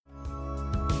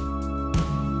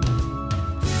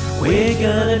We're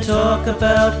gonna talk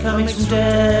about comics from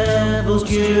Devil's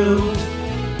Due.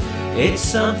 It's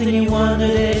something you wondered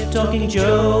if Talking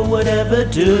Joe would ever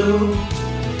do.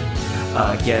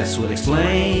 I guess we'll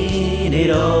explain it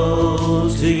all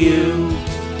to you.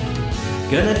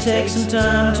 Gonna take some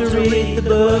time to read the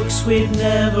books we've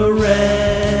never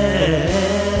read.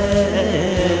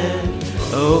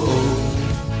 Oh.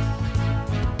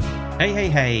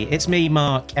 Hey, it's me,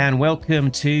 Mark, and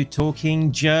welcome to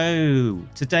Talking Joe.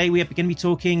 Today we are going to be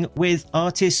talking with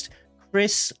artist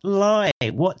Chris Lai.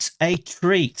 What a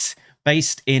treat!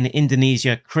 Based in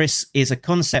Indonesia, Chris is a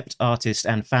concept artist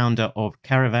and founder of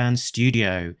Caravan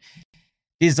Studio,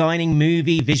 designing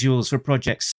movie visuals for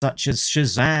projects such as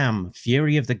Showdown,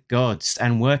 Fury of the Gods,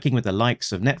 and working with the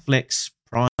likes of Netflix,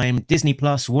 Prime, Disney+,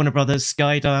 Warner Brothers,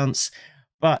 Skydance.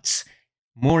 But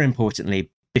more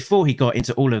importantly, before he got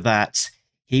into all of that,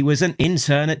 he was an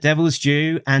intern at Devil's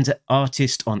Due and an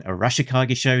artist on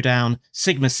Arashikage Showdown,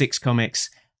 Sigma 6 Comics,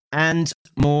 and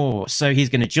more. So he's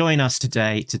going to join us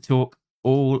today to talk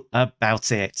all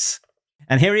about it.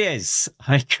 And here he is.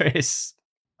 Hi, Chris.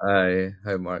 Hi,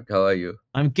 Mark. How are you?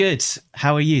 I'm good.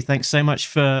 How are you? Thanks so much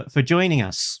for joining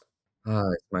us.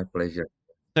 It's my pleasure.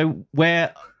 So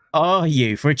where are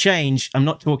you? For a change, I'm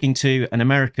not talking to an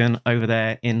American over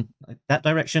there in that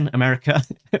direction, America.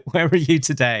 Where are you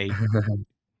today?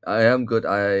 I am good.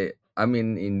 I'm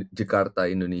in Jakarta,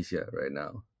 Indonesia right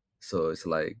now. So it's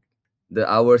like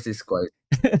the hours is quite...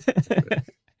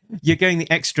 You're going the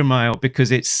extra mile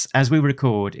because it's, as we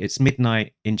record, it's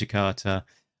midnight in Jakarta,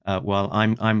 while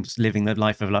I'm living the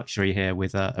life of luxury here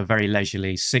with a very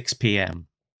leisurely 6 p.m.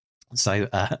 So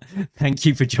thank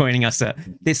you for joining us at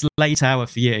this late hour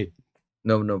for you.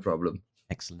 No problem.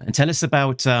 Excellent. And tell us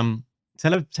about tell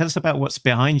us about what's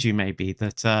behind you. Maybe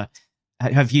that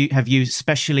have you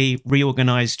specially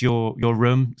reorganized your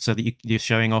room so that you're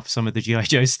showing off some of the G.I.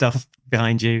 Joe stuff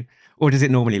behind you, or does it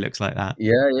normally look like that?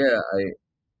 Yeah.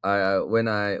 I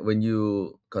when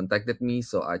you contacted me,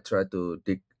 so I tried to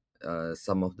dig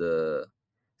some of the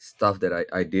stuff that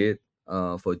I did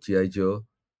for G.I. Joe.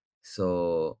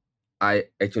 So I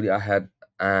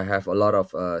have a lot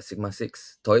of Sigma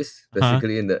 6 toys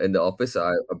basically in the office.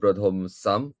 I brought home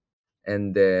some,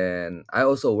 and then I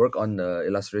also work on the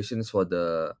illustrations for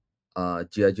the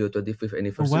G.I. Joe 25th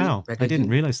anniversary. Oh, wow, packaging. I didn't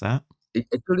realize that.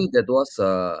 That was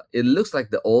it looks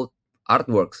like the old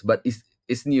artworks, but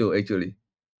it's new actually.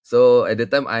 So at the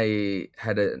time I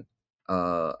had an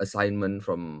assignment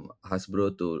from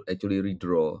Hasbro to actually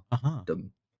redraw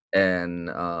them, and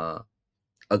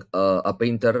a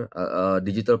painter, a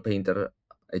digital painter,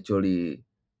 actually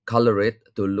color it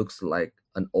to looks like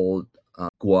an old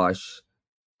gouache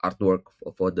artwork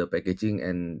for the packaging,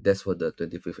 and that's for the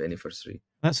 25th anniversary.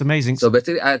 That's amazing. So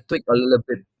basically, I tweaked a little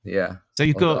bit, yeah. So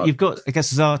you've got I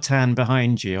guess Zartan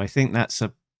behind you. I think that's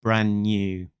a brand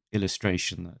new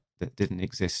illustration that didn't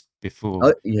exist before.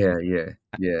 Oh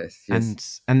yes.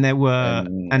 And there were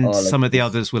and some of the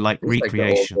others were like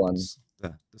recreations.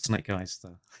 Like the Snake Eyes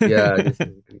stuff. Yeah.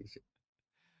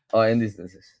 And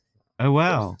this. Oh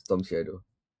wow, Tom Shadow.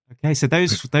 Okay, so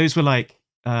those were like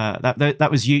that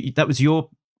was you. That was your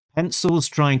pencils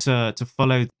trying to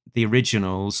follow the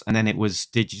originals, and then it was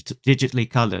digitally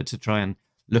colored to try and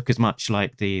look as much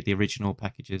like the original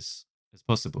packages as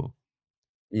possible.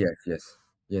 Yes.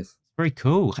 Very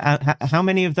cool. How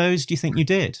many of those do you think you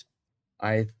did?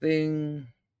 I think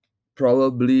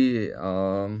probably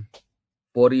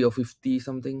 40 or 50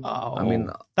 something. Oh, I mean,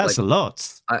 that's a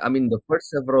lot. I mean, the first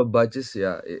several batches,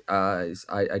 I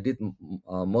did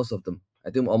most of them. I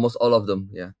think almost all of them.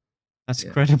 Yeah, that's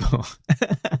incredible.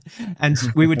 And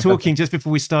we were talking just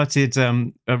before we started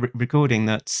recording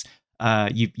that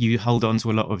you hold on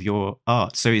to a lot of your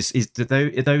art. So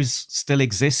do those still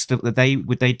exist? Were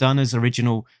they done as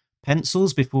original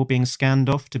pencils before being scanned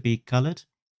off to be colored?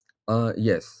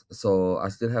 Yes. So I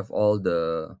still have all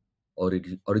the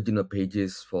original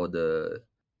pages for the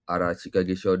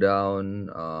Arashikage Showdown,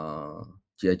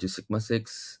 G.I. Joe Sigma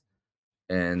 6,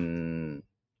 and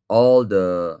all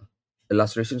the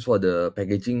illustrations for the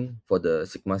packaging for the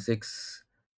Sigma 6,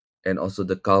 and also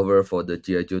the cover for the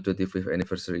G.I. Joe 25th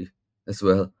anniversary as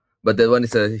well. But that one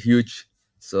is a huge.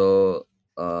 So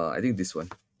I think this one.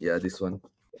 Yeah, this one.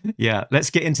 Yeah, let's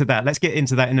get into that.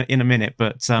 In a minute.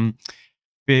 But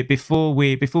before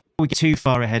we get too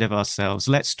far ahead of ourselves,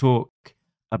 let's talk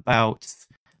about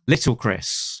little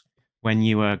Chris when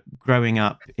you were growing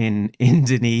up in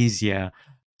Indonesia.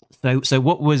 So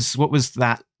what was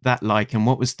that like, and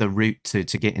what was the route to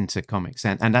get into comics?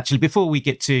 And actually, before we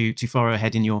get too far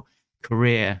ahead in your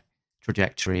career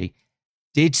trajectory,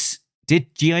 did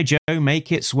Did GI Joe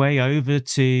make its way over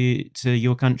to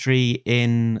your country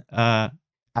in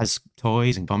as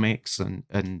toys and comics and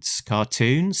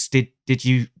cartoons? Did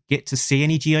you get to see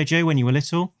any GI Joe when you were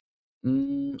little?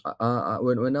 When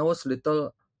I was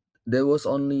little, there was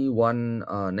only one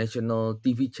national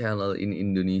TV channel in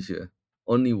Indonesia,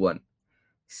 only one.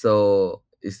 So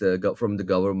it's from the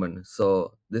government.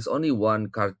 So there's only one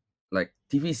like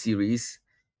TV series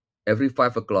every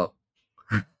 5 o'clock.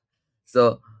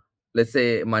 So let's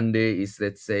say Monday is,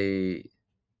 let's say,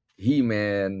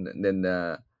 He-Man, and then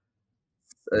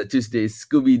Tuesday is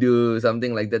Scooby-Doo,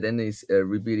 something like that, and it's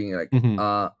repeating like. Mhm.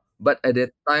 But at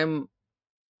that time,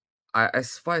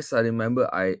 as far as I remember,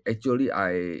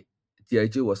 GI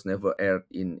Joe was never aired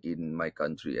in my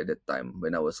country at that time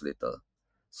when I was little.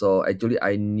 So actually,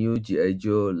 I knew GI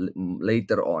Joe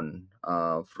later on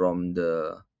from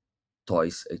the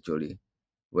toys, actually,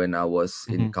 when I was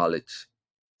in Mhm. college.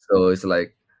 So it's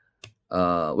like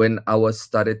when I was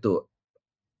started to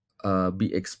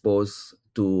be exposed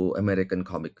to American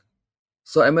comic.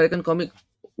 So American comic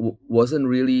wasn't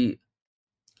really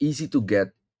easy to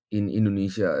get in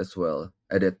Indonesia as well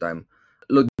at that time.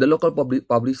 Look, the local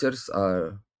publishers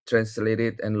are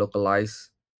translated and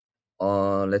localized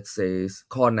on, let's say,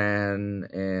 Conan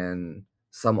and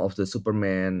some of the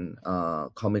Superman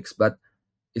comics, but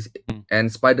it's, Mm.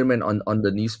 and Spider-Man on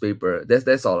the newspaper.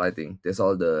 That's all, I think. That's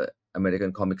all the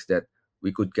American comics that we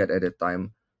could get at that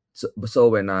time. So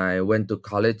when I went to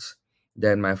college,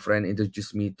 then my friend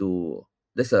introduced me to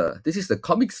this is the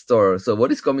comic store. So what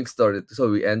is comic store?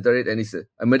 So we enter it, and it's an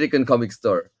American comic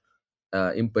store.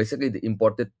 Basically the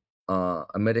imported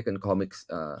American comics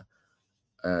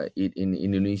in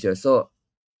Indonesia. So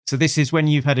So this is when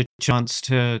you've had a chance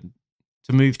to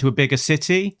move to a bigger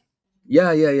city?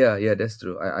 yeah, that's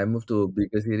true. I moved to a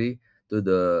bigger city, to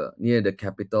the near the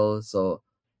capital. So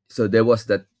there was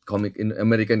that comic in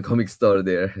American comic store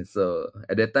there. So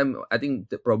at that time, I think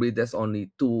probably there's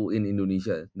only two in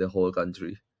Indonesia, the whole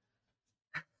country.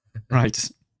 Right.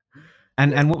 Yeah.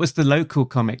 And what was the local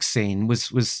comic scene? Was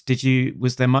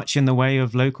there much in the way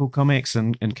of local comics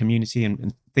and community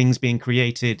and things being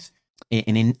created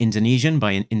in Indonesian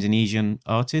by Indonesian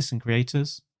artists and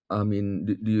creators? I mean,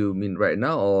 do you mean right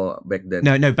now or back then?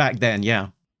 No, back then,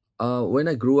 yeah. When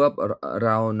I grew up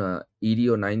around 80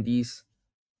 or 90s,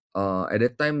 at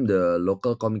that time the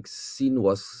local comic scene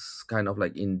was kind of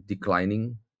like in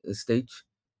declining stage.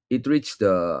 It reached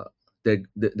the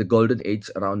golden age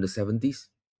around the 70s,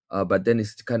 but then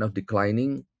it's kind of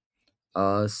declining.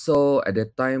 So at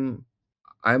that time,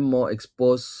 I'm more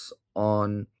exposed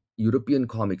on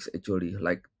European comics, actually,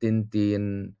 like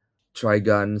Tintin,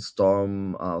 Trigun,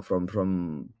 Storm,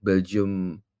 from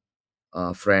Belgium,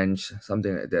 French,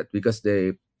 something like that, because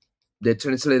they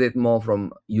translated more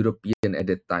from European at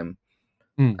that time.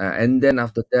 Mm. And then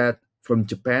after that, from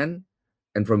Japan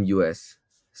and from US.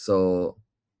 So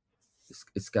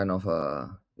it's kind of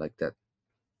like that.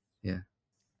 Yeah.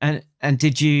 And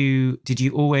did you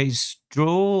always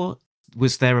draw?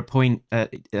 Was there a point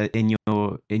in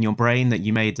your brain that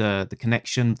you made the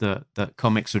connection that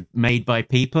comics were made by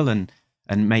people, and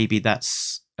maybe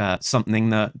that's something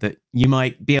that you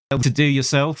might be able to do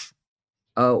yourself?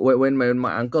 When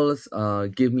my uncles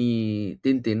gave me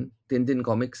Tintin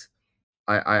comics,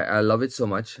 I love it so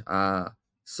much.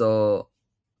 So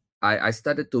I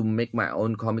started to make my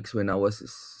own comics when I was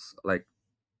like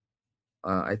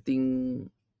I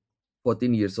think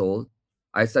 14 years old.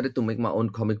 I started to make my own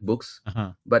comic books,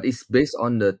 Uh-huh. but it's based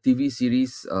on the TV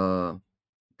series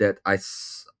that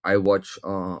I watch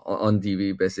on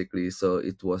TV, basically. So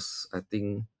it was, I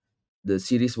think the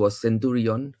series was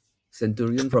Centurion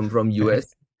from Okay.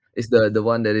 US. It's the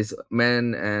one that is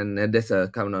man, and there's a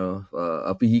kind of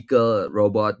a vehicle, a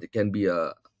robot. It can be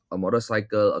a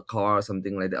motorcycle, a car,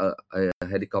 something like that, a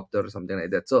helicopter, something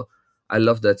like that. So I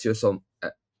love that show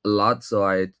a lot. So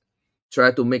I try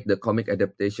to make the comic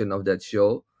adaptation of that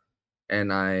show,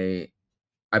 and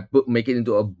make it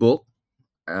into a book,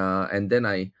 and then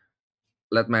I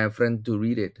let my friend to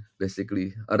read it,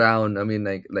 basically, around. I mean,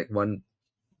 like one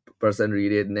person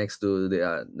read it next to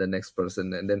the next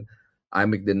person, and then I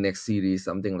make the next series,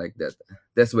 something like that.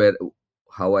 That's where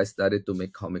how I started to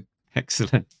make comic.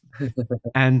 Excellent.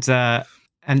 And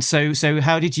so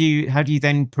how do you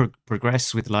then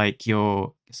progress with like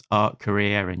your art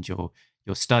career and your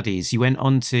studies? You went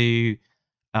on to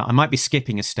I might be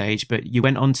skipping a stage, but you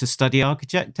went on to study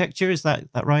architecture. Is that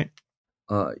right?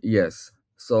 Yes.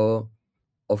 So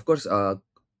of course, art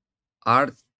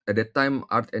at that time,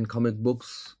 art and comic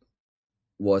books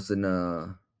wasn't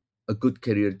a good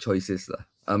career choices lah.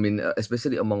 I mean,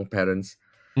 especially among parents.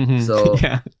 Hmm. So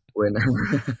Yeah. when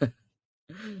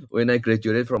when I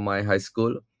graduated from my high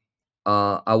school,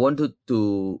 I wanted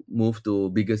to move to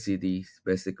bigger cities,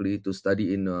 basically to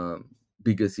study in a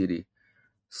bigger city.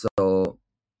 So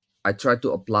I tried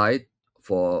to apply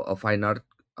for a fine art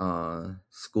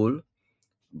school,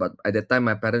 but at that time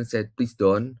my parents said, "Please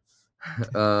don't,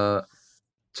 uh,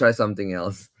 try something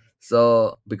else."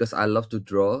 So because I love to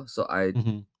draw, so I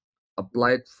Hmm.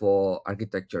 applied for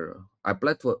architecture. I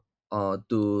applied for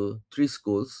to three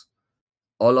schools.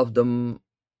 All of them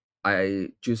I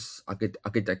choose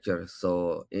architecture.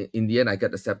 So in the end, I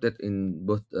got accepted in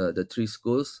both the three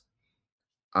schools.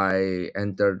 I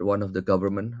entered one of the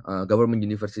government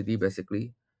university,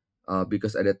 basically,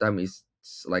 because at that time it's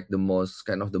like the most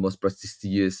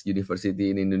prestigious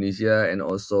university in Indonesia, and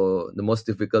also the most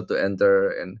difficult to enter,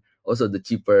 and also the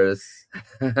cheapest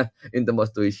in terms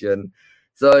of tuition.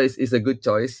 So it's a good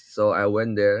choice. So I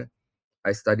went there.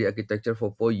 I studied architecture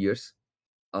for 4 years.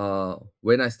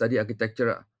 When I study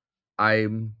architecture, I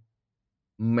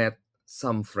met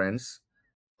some friends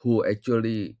who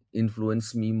actually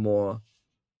influenced me more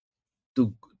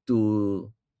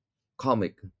to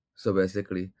comic. So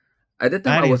basically, at that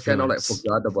time I That was kind of like influence.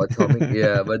 forgot about comic.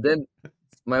 Yeah, but then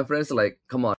my friends like,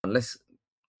 come on, let's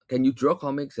can you draw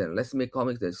comics and let's make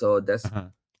comics then. So that's Uh-huh.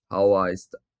 how I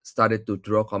started to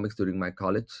draw comics during my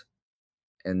college.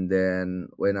 And then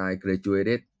when I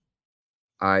graduated,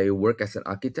 I worked as an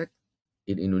architect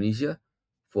in Indonesia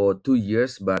for 2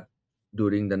 years. But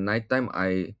during the nighttime,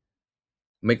 I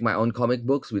make my own comic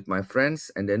books with my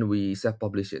friends, and then we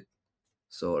self-publish it.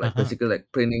 So like Uh-huh. basically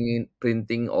like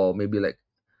printing, or maybe like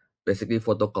basically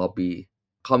photocopy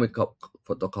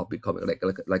photocopy comic,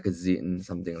 like a zine,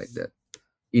 something like that.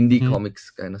 Indie Hmm.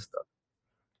 comics kind of stuff.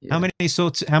 Yeah.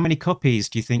 How many copies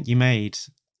do you think you made?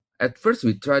 At first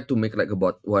we tried to make like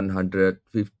about 100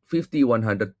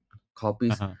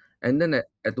 copies, Uh-huh. and then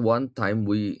at one time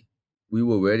we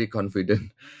were very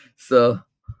confident. So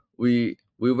we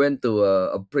went to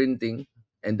a printing,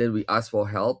 and then we asked for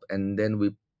help, and then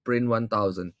we print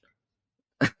 1000.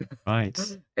 Right.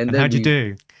 And And then how'd you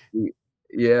do? we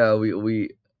yeah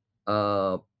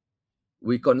uh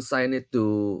we consign it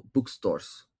to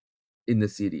bookstores in the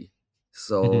city.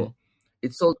 Hmm. So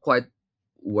it sold quite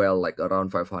well, like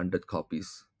around 500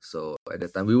 copies. So at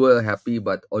that time we were happy,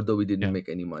 but although we didn't Yeah. make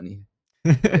any money.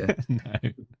 Yeah. No,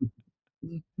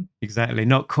 exactly.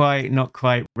 Not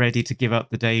quite ready to give up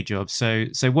the day job. So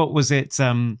what was it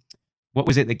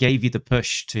that gave you the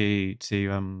push to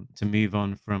move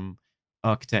on from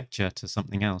architecture to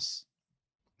something else?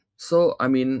 So I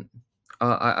mean,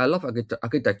 I love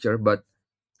architecture, but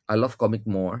I love comic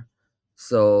more.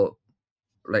 So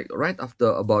like right after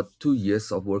about 2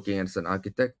 years of working as an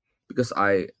architect, because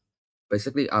I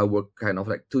work kind of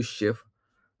like two shift,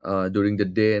 during the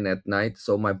day and at night,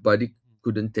 so my body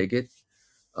couldn't take it.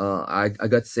 I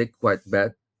got sick quite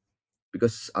bad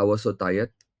because I was so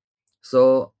tired.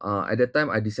 So at that time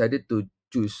I decided to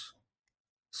choose.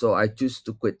 So I choose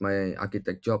to quit my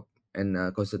architect job and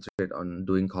concentrate on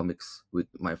doing comics with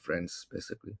my friends,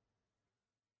 basically.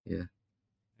 Yeah.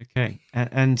 Okay.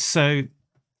 And so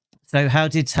how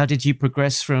did you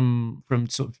progress from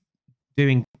sort of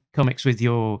doing comics with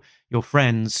your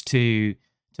friends to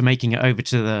making it over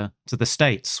to the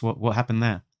States? What happened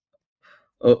there?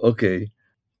 Oh, okay.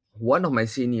 One of my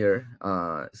senior,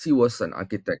 she was an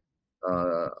architect.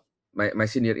 Uh, my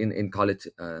senior in college,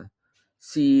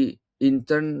 she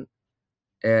interned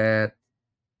at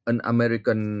an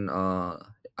American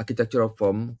architectural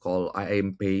firm called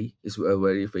IMP. It's a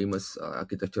very famous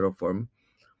architectural firm.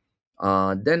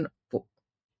 Then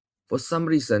for some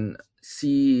reason,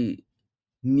 she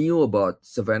knew about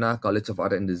Savannah College of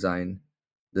Art and Design,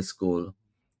 the school,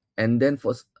 and then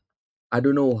I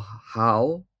don't know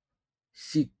how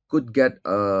she could get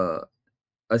a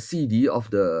CD of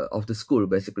the school,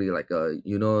 basically, like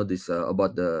this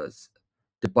about the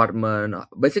department,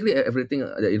 basically everything,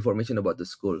 the information about the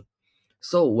school.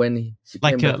 So when she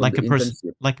came back from the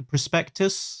internship, Like a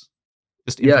prospectus,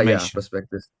 just yeah, information.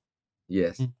 prospectus,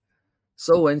 yes. Mm.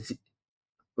 So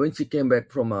when she came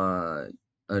back from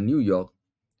New York,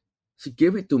 she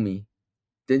gave it to me.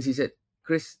 Then she said,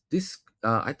 "Chris, this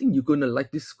I think you're gonna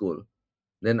like this school."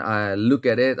 Then I look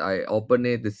at it, I open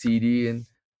it, the CD, and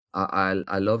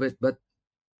I love it. But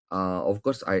of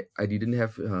course, I didn't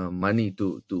have money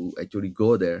to actually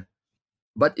go there.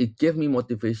 But it gave me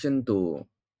motivation to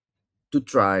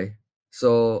try.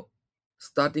 So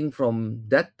starting from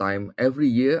that time, every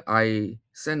year I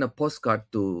send a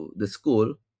postcard to the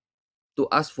school to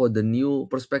ask for the new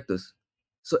prospectus.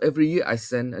 So every year I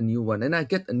send a new one, and I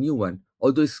get a new one.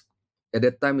 Although at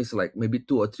that time it's like maybe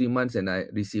 2 or 3 months, and I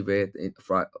receive it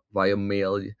via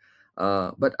mail.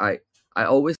 But I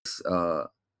always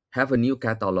have a new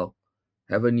catalog,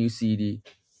 have a new CD.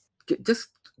 Just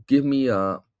give me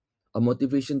a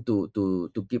motivation to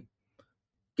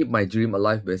keep my dream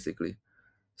alive, basically.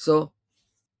 So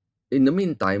in the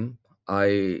meantime,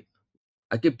 I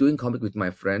I keep doing comic with my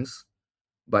friends,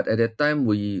 but at that time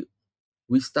we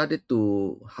started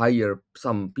to hire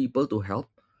some people to help,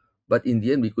 but in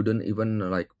the end we couldn't even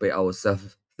like pay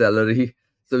ourselves salary.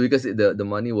 So because the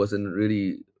money wasn't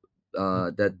really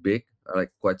that big,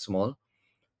 like quite small.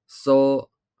 So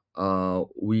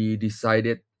we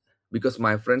decided, because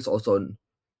my friends also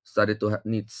started to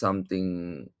need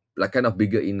something like kind of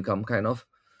bigger income kind of.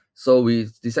 So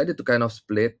we decided to kind of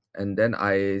split, and then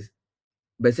I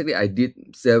did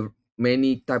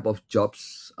many type of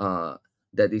jobs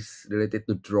that is related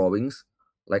to drawings.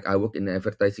 Like I work in an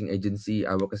advertising agency.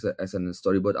 I work as an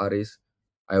storyboard artist.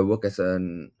 I work as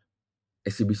an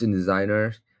exhibition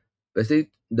designer.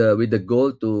 Basically, the with the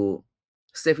goal to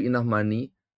save enough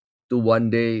money to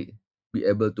one day be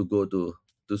able to go to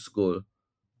school.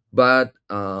 But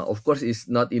of course, it's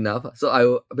not enough. So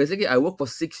basically I worked for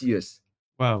 6 years.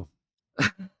 Wow.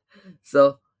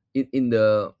 So in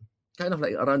the kind of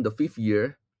like around the fifth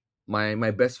year,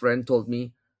 my best friend told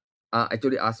me,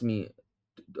 actually asked me,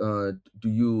 do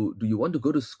you want to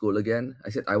go to school again?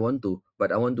 I said I want to,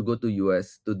 but I want to go to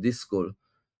US to this school.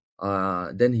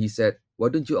 Then he said, why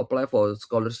don't you apply for a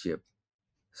scholarship?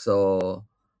 So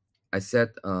I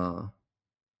said,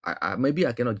 maybe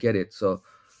I cannot get it. So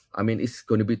I mean, it's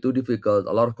going to be too difficult,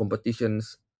 a lot of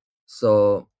competitions.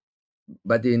 So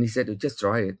but then he said, just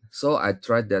try it. So I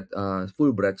tried that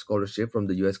Fulbright scholarship from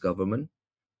the US government.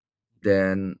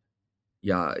 Then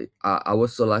yeah, I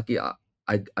was so lucky.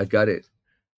 I got it.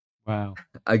 Wow.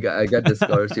 I got the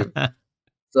scholarship.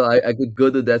 So I could go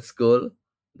to that school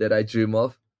that I dream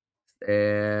of.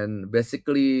 And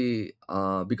basically,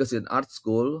 because in art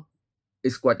school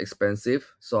it's quite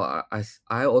expensive, so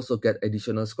I also get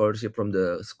additional scholarship from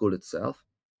the school itself.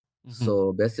 Mhm.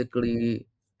 So basically,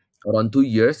 around 2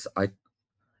 years,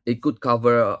 it could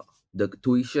cover the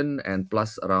tuition and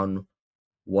plus around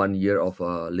 1 year of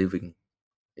living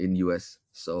in US.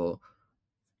 So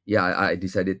yeah, I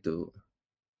decided to.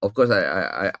 Of course,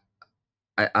 I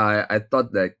thought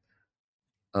that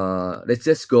let's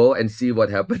just go and see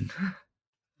what happened.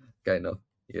 Kind of,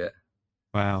 yeah.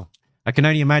 Wow. I can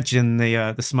only imagine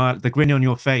the smile, the grin on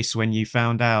your face when you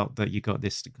found out that you got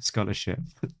this scholarship.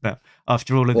 That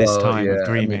after all of this Well, time of yeah. I mean,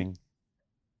 dreaming.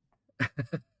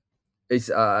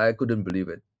 it's I couldn't believe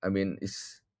it. I mean,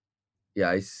 it's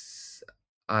yeah, it's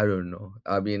I don't know.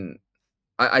 I mean,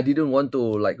 I didn't want to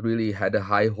like really had a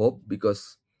high hope,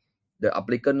 because the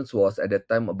applicants was at that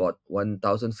time about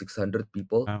 1,600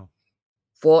 people Wow.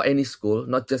 for any school,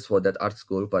 not just for that art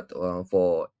school, but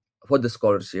for the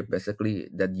scholarship basically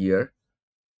that year,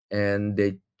 and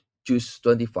they choose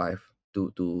 25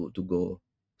 to go.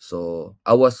 So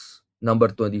I was number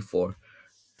 24.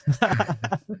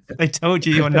 They told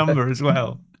you your number as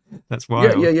well. That's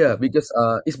Yeah, yeah, wild. yeah. Because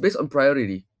it's based on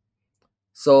priority.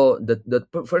 So the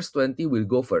first 20 will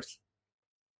go first.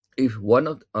 If one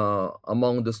of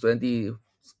among those 20,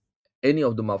 any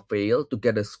of them are fail to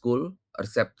get a school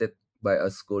accepted by a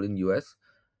school in US,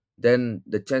 then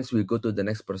the chance will go to the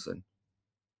next person.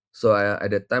 So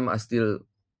at that time I still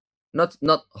not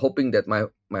hoping that my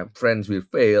friends will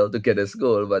fail to get a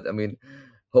school, but I mean,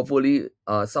 hopefully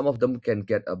some of them can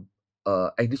get a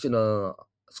additional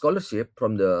scholarship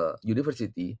from the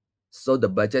university, so the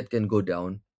budget can go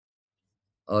down.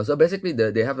 So basically,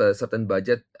 they have a certain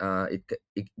budget. It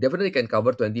definitely can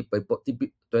cover 20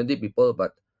 people,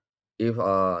 but if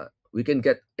we can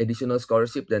get additional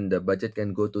scholarship, then the budget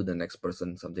can go to the next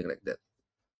person, something like that.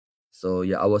 So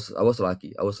yeah, I was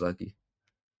lucky. I was lucky.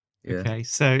 Yeah. Okay.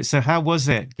 So how was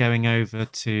it going over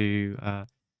to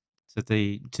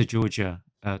Georgia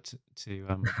to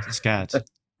SCAD?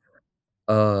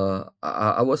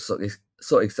 I was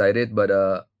so excited, but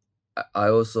I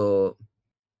also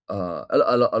a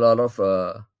lot of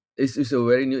it's a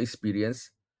very new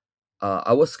experience.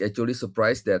 I was actually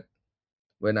surprised that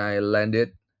when I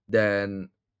landed, then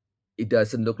it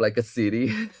doesn't look like a city.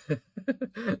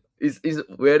 It's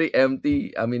very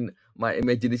empty. I mean, my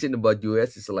imagination about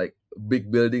US is like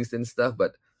big buildings and stuff,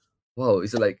 but wow,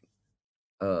 it's like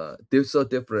they're so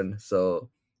different. So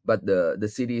but the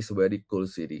city is a very cool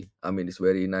city. I mean, it's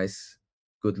very nice,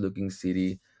 good looking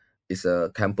city. It's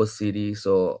a campus city,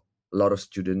 so a lot of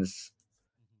students,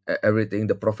 everything,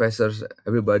 the professors,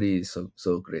 everybody is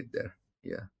so great there.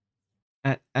 Yeah.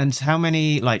 And how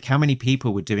many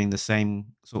people were doing the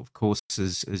same sort of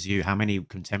courses as you? How many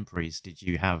contemporaries did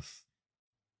you have?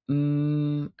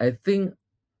 I think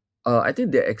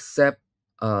they accept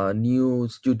new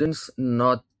students,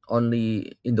 not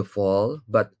only in the fall,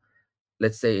 but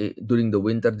let's say during the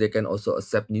winter they can also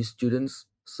accept new students.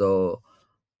 So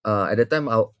at that time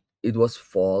it was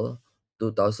fall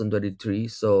 2023,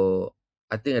 so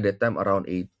I think at that time around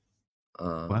 8.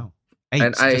 uh, Wow.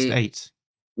 and Eight, just I eight.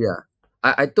 yeah,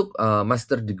 I took a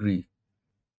master degree.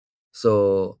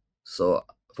 So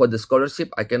for the scholarship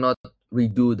I cannot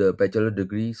redo the bachelor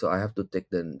degree, so I have to take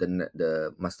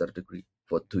the master degree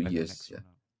for two Wait, the years next Yeah, one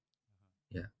up.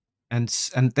 yeah, And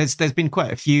there's been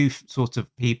quite a few sort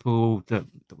of people that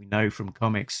we know from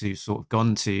comics who sort of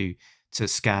gone to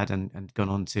SCAD and gone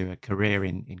on to a career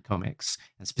in comics,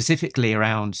 and specifically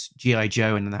around GI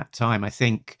Joe. And in that time, I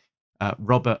think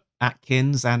Robert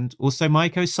Atkins and also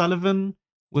Mike O'Sullivan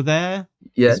were there.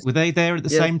 yes, Were they there at the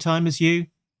yes, same time as you?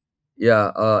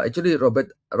 yeah. Actually,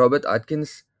 Robert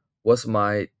Atkins was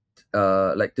my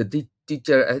like the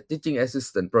teacher, teaching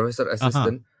assistant, professor Uh huh.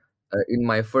 assistant, in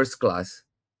my first class.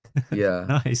 Yeah,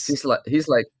 Nice. he's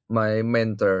like my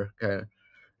mentor, kind of.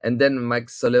 And then Mike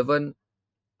Sullivan,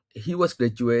 he was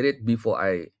graduated before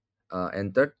I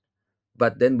entered,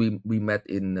 but then we met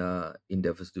in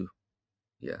Devos too.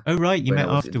 Yeah, Oh right, you when I met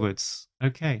was in afterwards.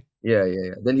 Okay. yeah,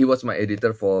 yeah, yeah. Then he was my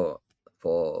editor for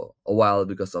a while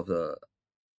because of the.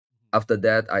 After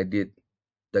that, I did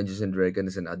Dungeons and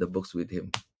Dragons and other books with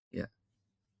him. Yeah,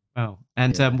 Wow.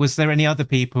 And yeah. was there any other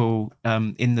people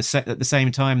in the set at the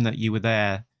same time that you were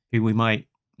there who we might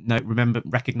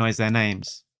recognize their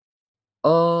names?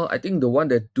 I think the one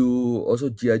that do also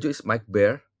GI Joe is Mike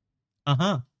Bear. Uh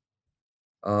huh.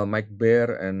 Mike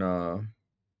Bear and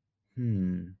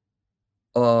hmm.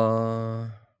 Uh,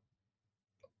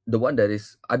 the one that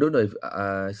is, I don't know if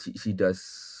she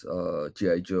does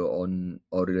GI Joe on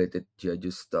or related GI Joe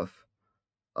stuff.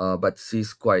 But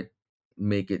she's quite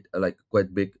make it like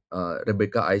quite big.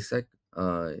 Rebecca Isaac.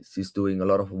 She's doing a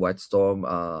lot of White Storm,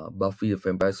 Buffy the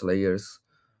Vampire Slayers,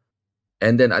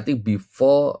 and then I think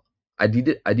before I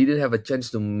didn't have a chance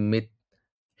to meet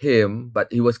him,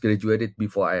 but he was graduated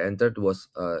before I entered. Was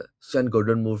Sean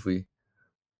Gordon Murphy.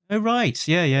 Oh right.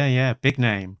 Yeah, yeah, yeah. Big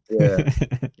name. Yeah,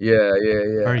 yeah, yeah,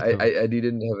 yeah. Very I, cool. I I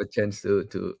didn't have a chance to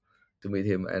meet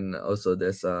him, and also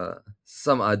there's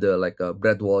some other like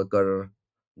Brad Walker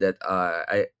that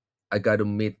I got to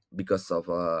meet because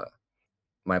of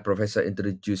my professor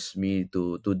introduced me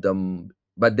to them,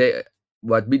 but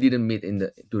we didn't meet in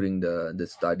the during the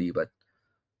study, but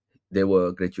they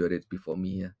were graduated before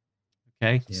me. Yeah,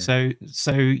 Okay. yeah.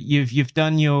 So you've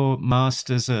done your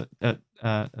masters at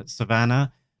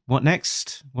Savannah. What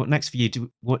next? What next for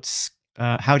you? What's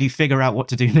how do you figure out what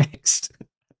to do next?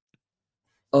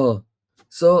 Oh,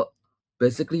 so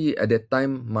basically at that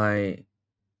time my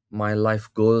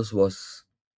life goals was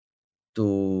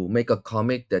to make a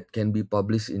comic that can be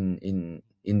published in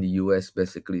the US.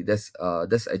 Basically, that's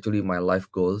actually my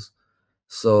life goals.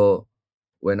 So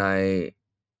when I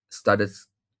started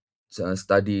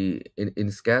study in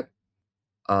SCAD,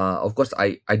 of course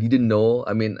I didn't know.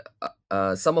 I mean,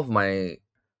 some of my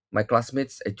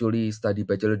classmates actually study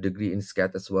bachelor degree in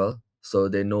SCAD as well, so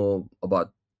they know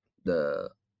about the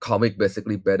comic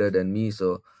basically better than me.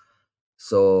 So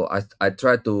I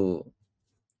try to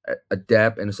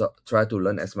adapt and so try to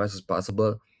learn as much as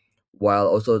possible, while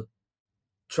also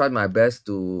try my best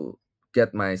to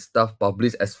get my stuff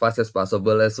published as fast as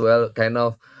possible as well, kind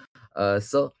of.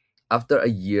 So after a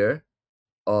year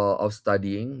of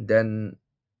studying, then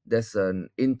there's an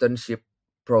internship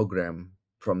program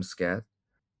from SCAD.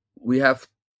 We have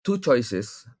two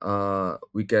choices.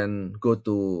 We can go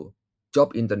to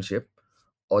job internship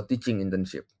or teaching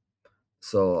internship.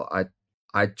 So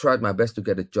I tried my best to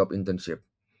get a job internship.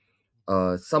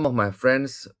 Some of my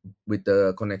friends with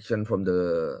the connection from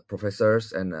the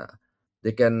professors, and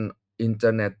they can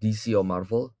intern at DC or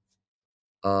Marvel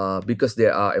because they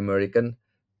are American.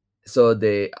 So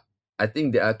I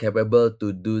think they are capable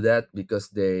to do that because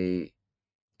they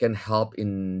can help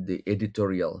in the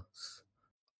editorials.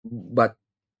 But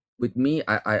with me,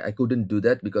 I couldn't do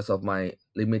that because of my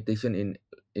limitation in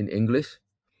English.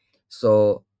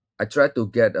 So I tried to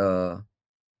get a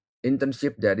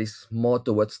internship that is more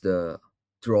towards the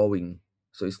drawing,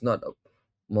 so it's not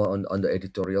more on the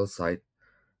editorial side.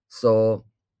 So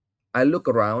I look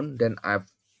around, then I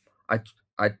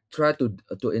I try to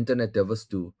internet devils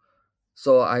too.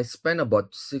 So I spent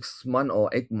about 6 months or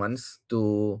 8 months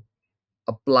to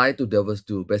apply to devils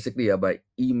too, basically by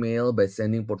email, by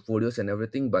sending portfolios and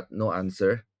everything, but no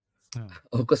answer. Oh,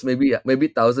 Of course, maybe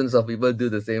thousands of people do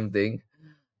the same thing.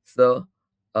 So,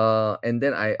 and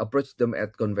then I approached them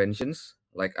at conventions.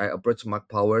 Like I approached Mark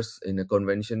Powers in the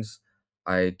conventions.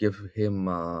 I give him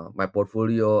my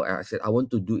portfolio. I said I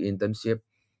want to do internship,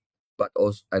 but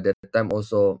also at that time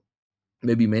also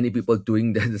maybe many people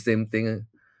doing that the same thing,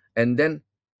 and then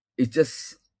it's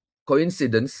just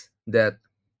coincidence that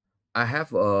I have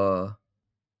a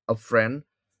friend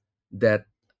that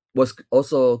was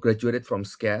also graduated from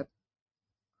SCAD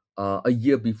a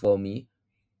year before me,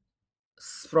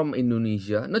 from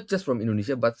Indonesia, not just from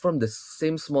Indonesia, but from the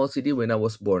same small city when I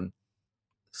was born.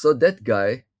 So that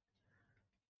guy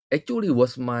actually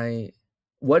was my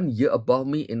 1 year above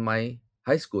me in my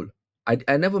high school.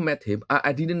 I never met him.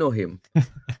 I didn't know him.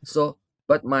 So,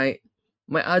 but my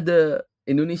other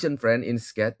Indonesian friend in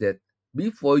SCAD that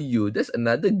before you, there's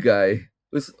another guy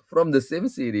who's from the same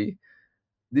city.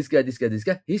 This guy,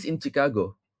 he's in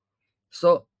Chicago.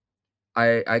 So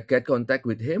I get contact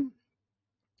with him,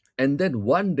 and then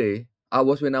one day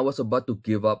when I was about to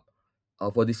give up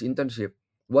for this internship.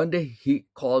 One day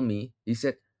he called me. He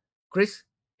said, "Chris,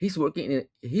 he's working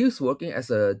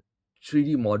as a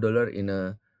 3D modeler in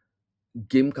a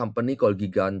game company called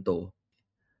Giganto.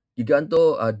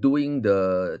 Giganto are doing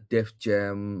the Def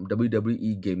Jam,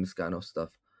 WWE games kind of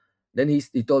stuff." Then he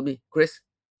told me, "Chris,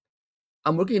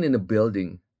 I'm working in a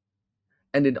building,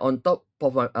 and then on top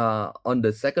of on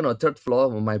the second or third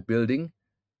floor of my building,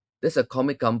 there's a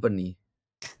comic company.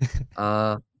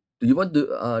 Uh, do you want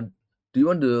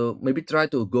to maybe try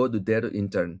to go to there to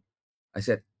intern?" I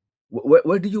said,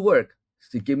 Where do you work?"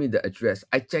 She gave me the address.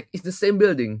 I checked, it's the same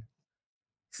building.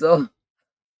 So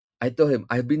I told him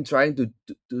I've been trying to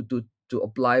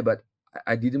apply, but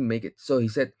I didn't make it. So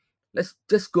he said, "Let's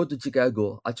just go to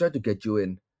Chicago. I'll try to get you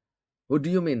in." "What do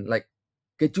you mean? Like,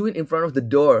 get you in front of the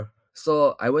door?"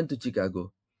 So I went to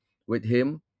Chicago with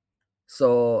him.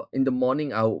 So in the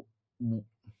morning,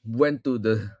 went to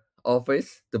the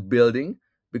office, the building,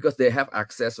 because they have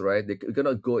access, right? They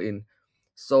cannot go in.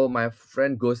 So my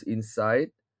friend goes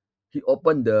inside. He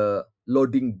opened the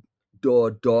loading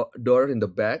door in the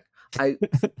back. I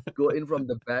go in from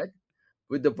the back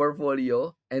with the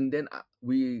portfolio, and then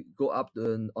we go up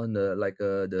on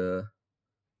the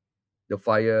the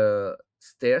fire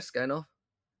stairs kind of.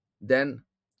 Then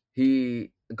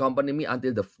he accompanied me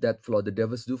until that floor, the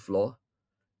Devil's Do floor,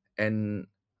 and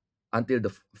until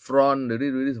the front,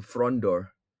 really the front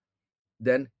door.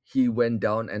 Then he went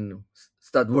down and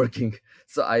start working.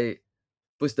 So I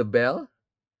pushed the bell.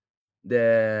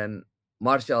 Then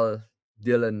Marshall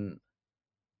Dylan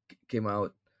came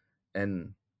out,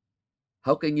 and,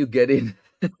 "How can you get in?"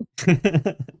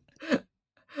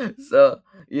 So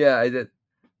yeah, I said,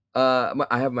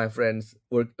 I have my friends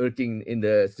working in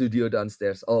the studio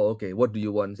downstairs. "Oh, okay. What do you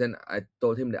want?" Then I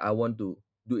told him that I want to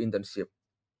do internship.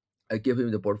 I gave him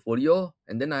the portfolio,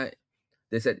 and then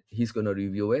they said he's gonna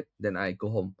review it. Then I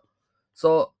go home.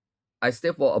 So I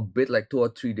stayed for a bit, like 2 or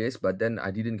 3 days, but then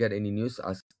I didn't get any news.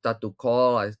 I start to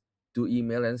call, I do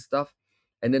email and stuff,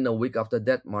 and then a week after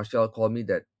that, Marshall called me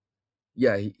that,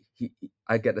 yeah,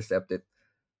 I get accepted.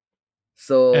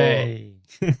 So Hey.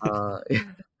 uh,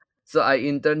 so I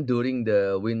interned during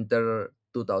the winter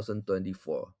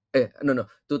 2024. No,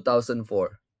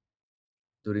 2004,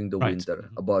 during the Right.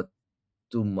 winter, about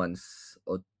 2 months,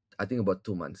 or I think about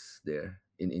 2 months there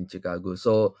in Chicago.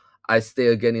 So I stay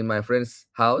again in my friend's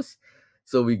house.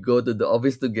 So we go to the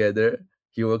office together.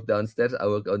 He worked downstairs. I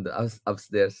work on the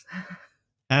upstairs.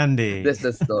 Andy. That's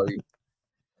the story.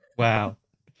 Wow.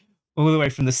 All the way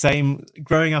from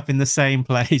growing up in the same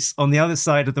place on the other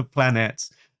side of the planet,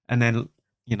 and then,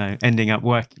 ending up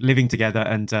living together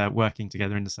and working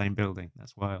together in the same building.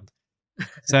 That's wild.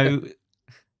 So,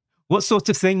 what sort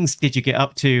of things did you get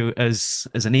up to as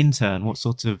an intern? What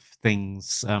sort of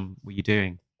things were you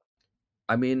doing?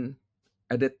 I mean,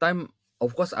 at that time,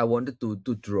 of course, I wanted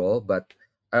to draw, but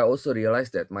I also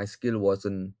realized that my skill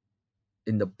wasn't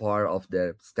in the par of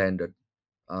their standard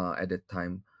at that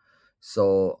time.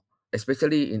 So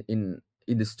especially in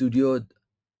the studio,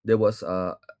 there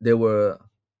were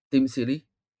Tim Seeley,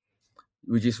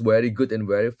 which is very good and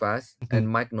very fast, and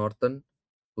Mike Norton,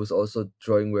 who's also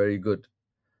drawing very good.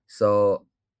 So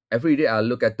every day I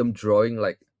look at them drawing,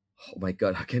 like, oh my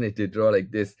god, how can I draw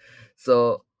like this?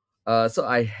 So so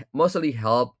mostly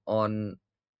help on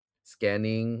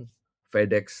scanning,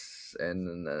 FedEx,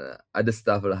 and other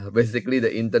stuff lah. Basically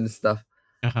the intern stuff.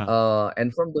 Uh-huh.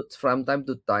 And from time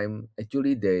to time,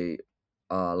 actually they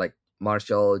like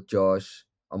Marshall, Josh,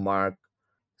 Mark,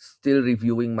 still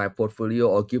reviewing my portfolio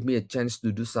or give me a chance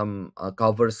to do some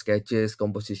cover sketches,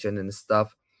 composition and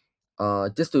stuff,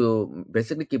 just to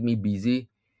basically keep me busy.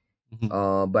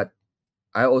 Mhm. But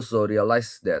I also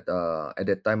realized that at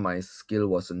that time my skill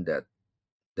wasn't that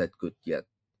good yet.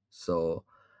 So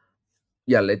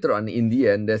yeah, later on in the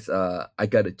end, that's I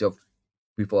got a job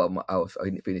before I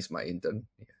finished my intern.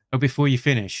 Oh, before you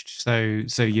finished. So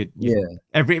you Yeah.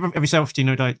 every so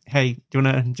often, like, hey, do you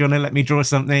wanna let me draw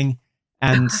something?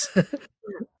 And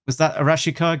was that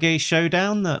Arashikage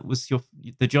Showdown that was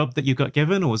the job that you got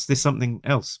given, or was this something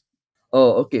else?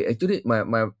 Oh, okay. Actually, my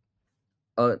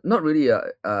not really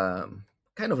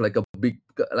kind of like a big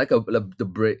like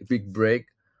the big break.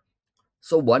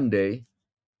 So one day,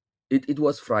 it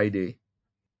was Friday.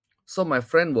 So my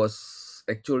friend was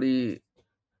actually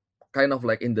kind of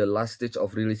like in the last stage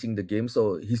of releasing the game.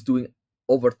 So he's doing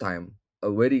overtime,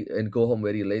 very and go home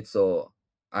very late. So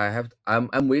I'm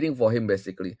waiting for him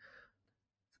basically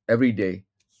every day.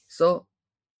 So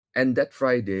and that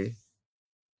Friday,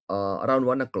 around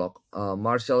 1 o'clock,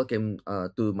 Marshall came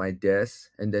to my desk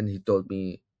and then he told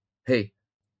me, "Hey,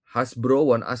 Hasbro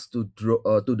want us to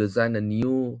design a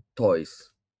new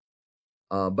toys,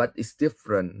 but it's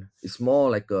different. It's more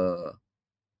like a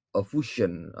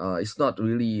fusion. It's not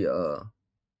really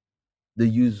the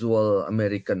usual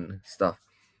American stuff.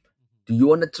 Do you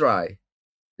want to try?"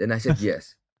 Then I said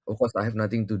yes. Of course, I have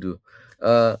nothing to do.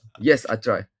 Yes, I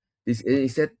try. He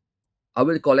said I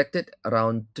will collect it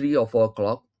around 3 or 4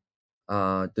 o'clock.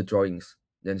 The drawings.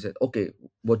 Then he said, "Okay,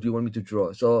 what do you want me to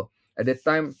draw?" So at that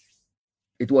time,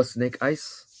 it was Snake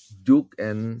Eyes, Duke,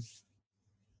 and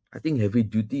I think Heavy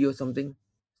Duty or something.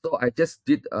 So I just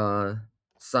did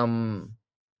some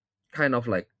kind of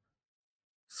like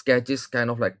sketches, kind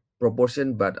of like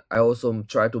proportion, but I also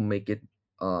try to make it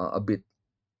a bit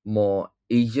more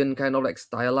Asian, kind of like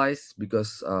stylized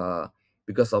because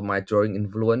of my drawing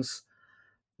influence.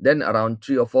 Then around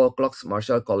 3 or 4 o'clock,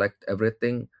 Marshall collect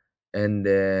everything, and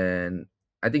then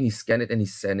I think he scanned it and he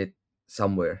sent it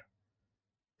somewhere.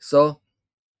 So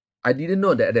I didn't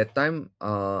know that at that time,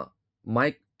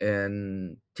 Mike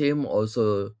and Tim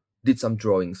also did some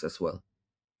drawings as well.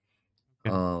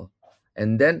 Okay. Uh,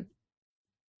 and then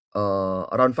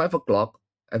around 5 o'clock,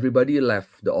 everybody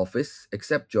left the office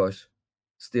except Josh,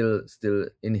 still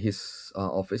in his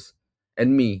office,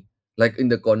 and me, like in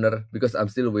the corner because I'm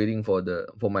still waiting for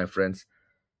my friends.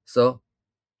 So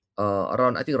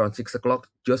around I think around 6 o'clock,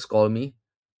 Josh called me,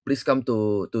 "Please come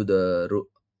to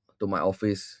my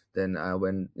office." Then I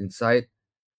went inside,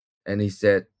 and he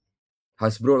said,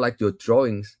 "Hasbro like your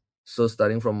drawings. So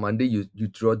starting from Monday, you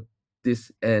draw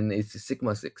this, and it's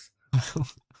Sigma 6."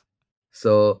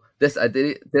 So that's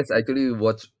actually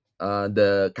what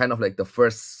the kind of like the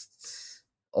first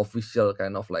official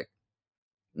kind of like,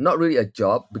 not really a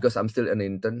job because I'm still an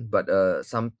intern, but a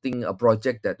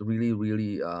project that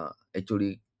really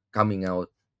actually coming out.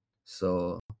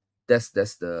 So that's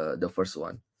the first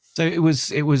one. So it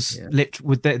was Yeah.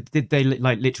 did they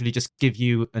like literally just give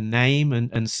you a name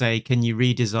and say, can you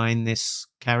redesign this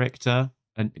character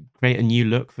and create a new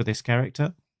look for this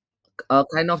character?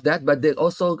 Kind of that, but they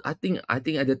also I think at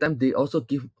the time they also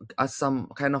give us some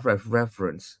kind of like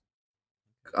reference.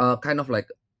 Kind of like,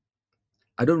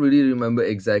 I don't really remember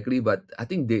exactly, but I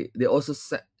think they also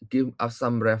give us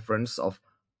some reference of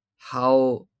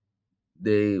how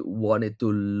they want it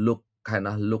to look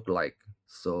like.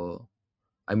 So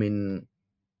I mean,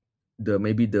 the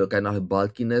maybe the kind of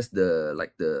bulkiness, the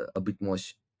like the a bit more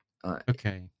uh,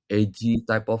 Okay. edgy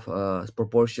type of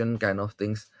proportion kind of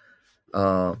things.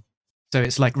 Uh, So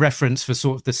it's like reference for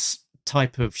sort of this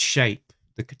type of shape,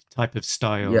 the type of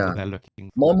style that yeah, they're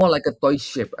looking more like a toy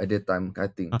shape at that time, I for.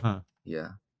 think. Uh-huh.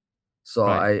 Yeah. So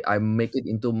Right. I make it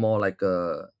into more like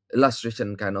a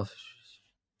illustration kind of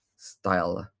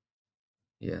style.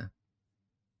 Yeah.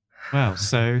 Wow.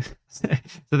 So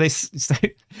so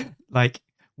like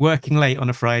working late on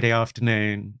a Friday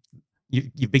afternoon,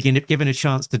 you begin given a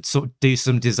chance to sort of do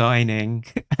some designing,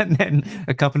 and then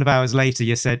a couple of hours later,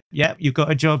 you said, "Yep, you've got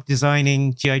a job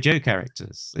designing GI Joe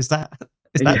characters." Is Yeah.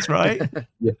 that right?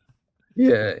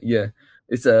 Yeah. Yeah.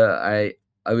 It's I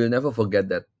will never forget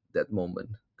that moment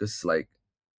because like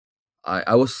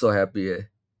I was so happy.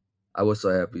 I was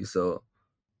so happy. So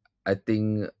I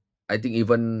think I think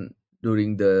even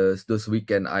during those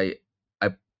weekend, I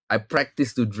I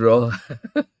practiced to draw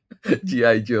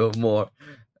GI Joe more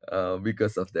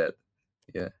because of that.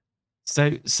 Yeah.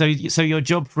 So your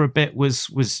job for a bit was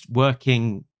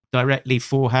working directly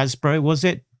for Hasbro, was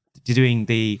it? Doing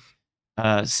the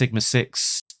Sigma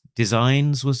 6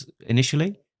 designs was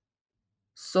initially?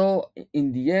 So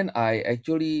in the end, I'm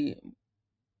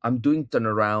doing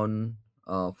turnaround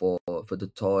for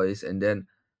the toys, and then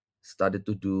started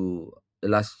to do the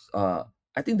last.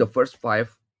 I think the first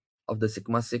five of the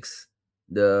Sigma 6,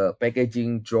 the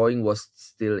packaging drawing was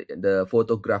still the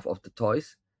photograph of the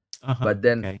toys, Uh-huh. but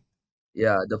then Okay.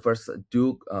 yeah, the first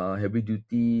Duke, Heavy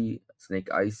Duty,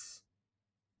 Snake Eyes,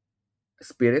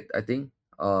 Spirit. I think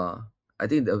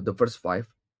the first five.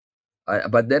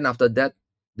 But then after that,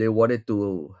 they wanted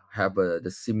to have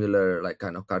the similar like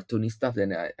kind of cartoony stuff.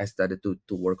 Then I started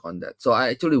to work on that. So I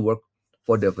actually work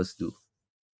for Devil's Do.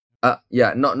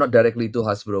 Yeah, not directly to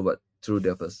Hasbro, but through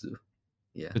Devil's Do.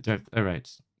 Yeah. All right.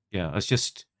 Yeah, I was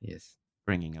just Yes.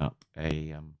 bringing up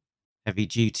a heavy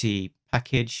duty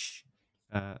package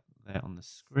there on the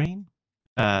screen.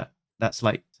 That's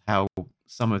like how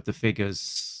some of the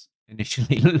figures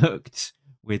initially looked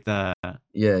with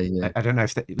Yeah. I don't know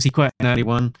if was he quite an early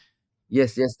one.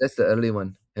 Yes, that's the early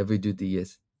one. Heavy duty,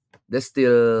 yes. That's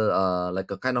still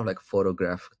like a kind of like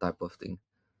photograph type of thing.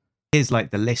 Here's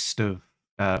like the list of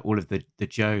all of the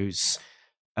Joes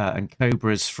and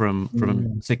Cobras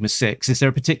from Sigma 6. Is there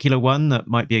a particular one that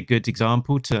might be a good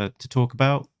example to talk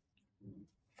about?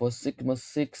 For Sigma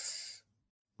 6,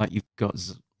 Like you've got,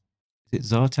 is it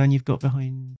Zartan you've got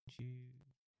behind you?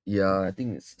 yeah, I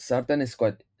think Sartan is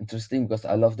quite interesting because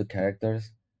I love the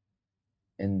characters.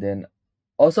 And then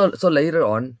also, so later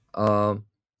on,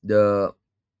 the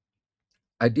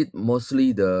I did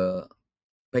mostly the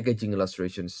packaging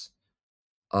illustrations,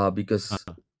 because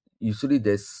usually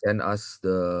they send us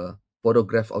the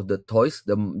photograph of the toys,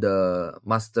 the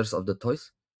masters of the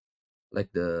toys,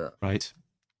 like the Right.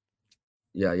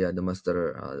 yeah the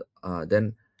master.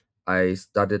 Then I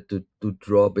started to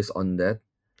draw based on that,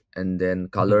 and then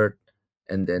colored,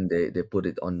 and then they put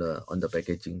it on the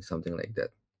packaging, something like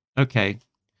that. Okay.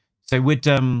 So with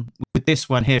this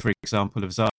one here, for example,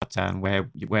 of Zartan,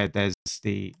 where there's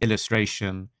the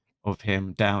illustration of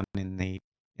him down in the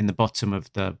bottom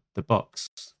of the box,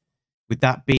 would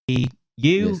that be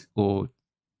you, Yes. or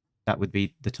that would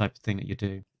be the type of thing that you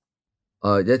do?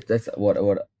 That's what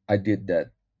I did.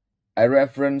 That I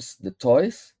reference the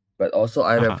toys, but also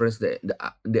I Uh-huh. reference the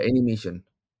animation.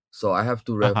 So I have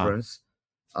to Uh-huh. reference,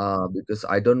 because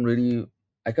I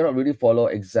cannot really follow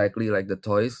exactly like the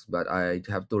toys, but I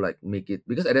have to like make it,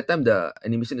 because at that time the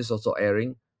animation is also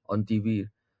airing on TV,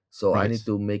 so I need Right.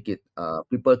 to make it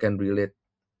people can relate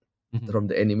Hmm. from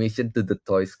the animation to the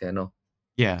toys kind of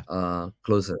Yeah.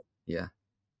 closer. Yeah,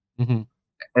 Hmm.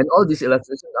 and all these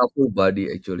illustrations are full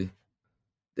body actually.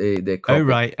 They Oh, crop it.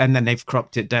 right. And then they've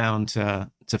cropped it down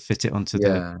to fit it onto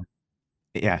the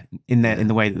Yeah, in yeah.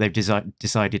 the way that they've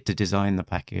decided to design the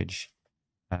package.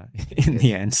 In the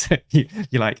Yes. end, so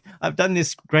you're like, I've done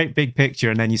this great big picture,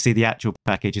 and then you see the actual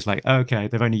package. It's like, okay,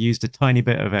 they've only used a tiny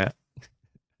bit of it.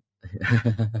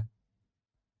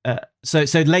 So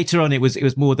later on, it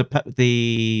was more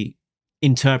the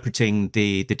interpreting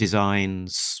the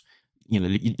designs,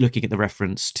 looking at the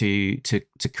reference to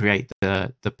create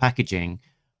the packaging,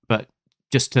 but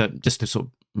just to sort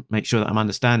of make sure that I'm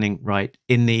understanding right,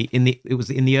 it was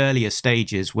in the earlier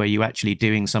stages where you actually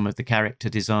doing some of the character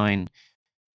design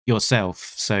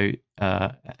yourself. So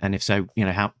and if so,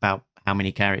 how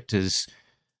many characters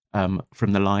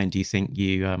from the line do you think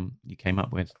you came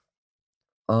up with?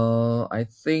 I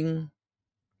think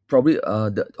probably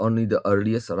the only the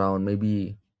earliest, around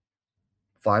maybe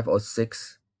 5 or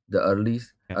 6, the Yeah.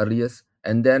 earliest,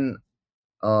 and then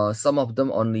some of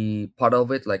them only part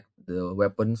of it, like the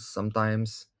weapons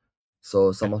sometimes, so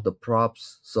Yeah. some of the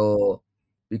props. So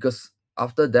because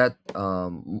after that,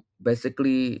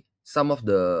 basically some of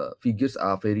the figures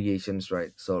are variations,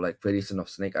 right? So like variation of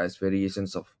Snake Eyes,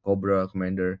 variations of Cobra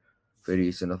Commander,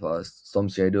 variation of Storm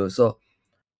Shadow. So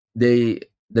they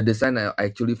the design are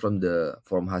actually from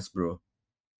Hasbro,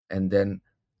 and then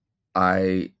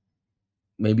I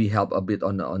maybe help a bit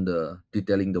on the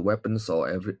detailing the weapons or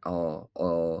every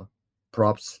or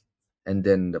props, and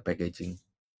then the packaging.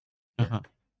 Yeah. Uh-huh.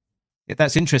 Yeah,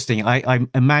 that's interesting. I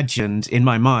imagined in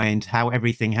my mind how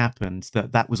everything happened.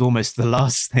 That was almost the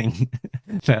last thing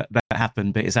that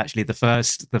happened, but it's actually the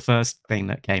first thing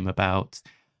that came about.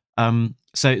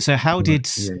 So Yeah. how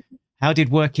did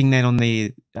working then on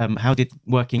the how did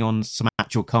working on some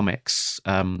actual comics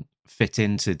fit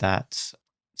into that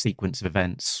sequence of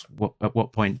events? At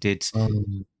what point did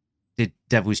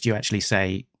Devils Due actually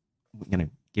say,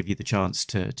 give you the chance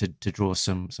to draw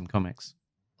some comics?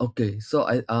 Okay. So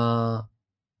I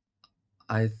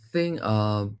think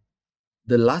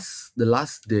the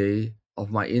last day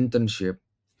of my internship,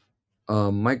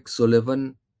 Mike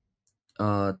Sullivan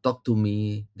talked to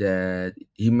me that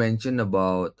he mentioned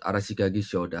about Arashikage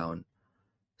Showdown.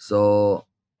 So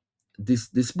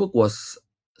this book was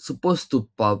supposed to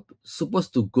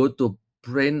go to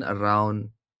print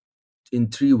around in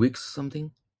 3 weeks,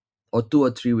 something, or 2 or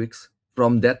 3 weeks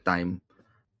from that time.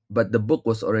 But the book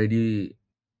was already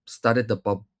started the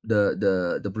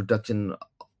production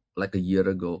like a year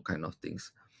ago, kind of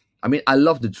things. I mean, I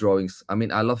love the drawings. I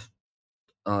mean, I love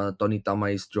Tony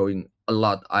Tamai's drawing a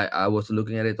lot. I was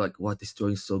looking at it like, what, this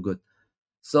drawing is so good.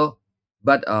 So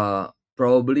but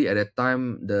probably at that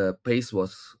time the pace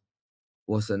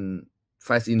wasn't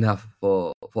fast enough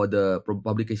for the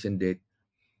publication date.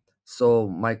 So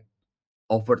Mike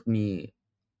offered me,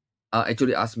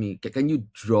 actually asked me, can you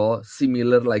draw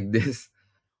similar like this?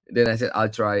 Then I said, I'll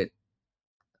try it.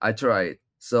 I tried.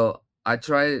 So I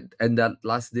tried, and that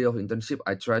last day of internship,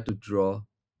 I tried to draw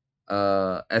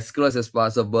as close as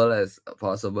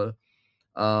possible.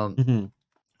 Um, Hmm.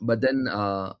 but then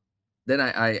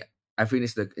I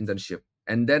finished the internship,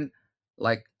 and then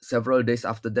like several days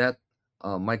after that,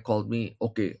 Mike called me.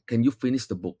 Okay, can you finish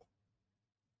the book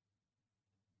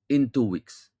in 2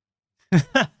 weeks?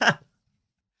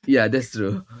 Yeah, that's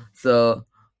true. So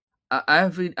I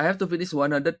have to finish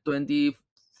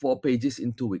 124 pages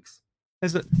in 2 weeks.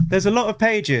 There's a lot of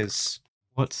pages.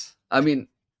 What? I mean,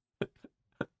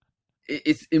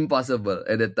 it's impossible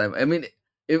at that time. I mean,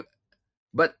 if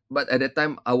but at that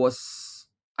time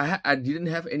I didn't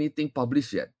have anything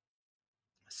published yet,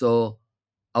 so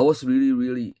I was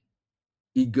really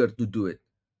eager to do it.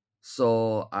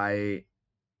 So and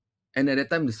at that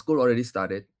time the school already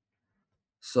started,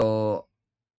 so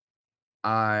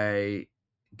I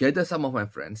gathered some of my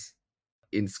friends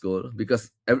in school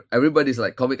because everybody's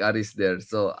like comic artists there.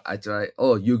 So I try,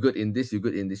 oh, you good in this, you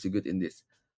good in this, you good in this.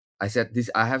 I said, this,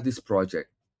 I have this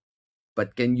project,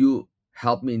 but can you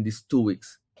help me in these 2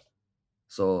 weeks?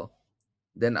 So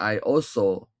then I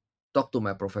also talked to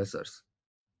my professors.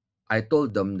 I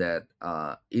told them that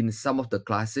in some of the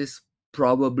classes,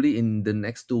 probably in the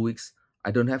next 2 weeks,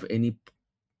 I don't have any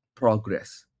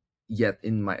progress yet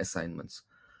in my assignments.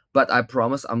 But I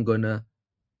promise I'm gonna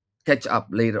catch up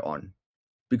later on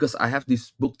because I have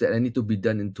this book that I need to be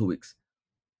done in 2 weeks.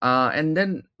 And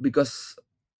then because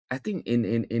I think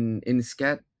in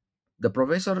SCAT, the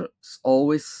professors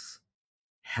always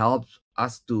help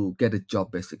us to get a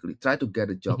job, basically try to get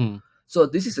a job. Hmm. So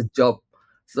this is a job.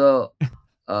 So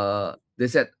they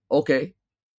said, okay,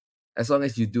 as long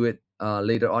as you do it,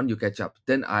 later on you catch up.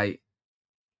 Then I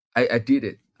did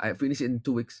it. I finished it in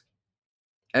 2 weeks,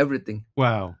 everything.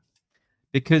 Wow.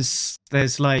 Because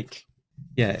there's like,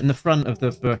 yeah, in the front of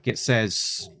the book it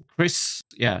says Chris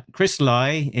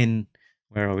Lai in,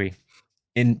 where are we?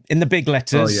 In the big Oh yeah,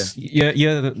 letters,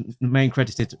 you're the main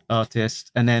credited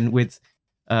artist, and then with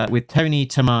Tony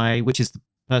Tamai, which is the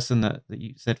person that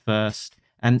you said first,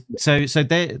 and so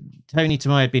Tony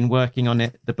Tamai had been working on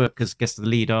the book as, I guess, the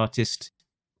lead artist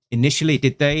initially.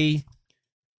 Did they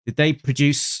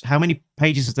produce, how many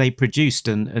pages have they produced,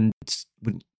 and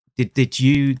did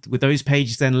you, were those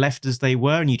pages then left as they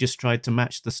were and you just tried to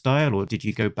match the style, or did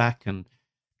you go back and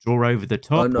draw over the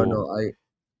oh top, no, or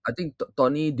I think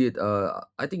Tony did.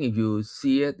 I think if you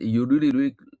see it, you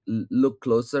really look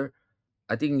closer.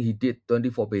 I think he did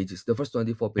 24 pages, the first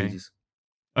 24 okay? pages.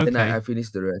 Then I Okay.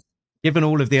 finished the rest. Given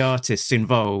all of the artists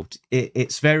involved,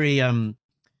 it's very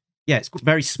yeah, it's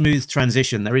very smooth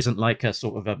transition. There isn't like a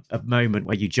sort of a moment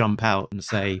where you jump out and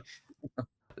say,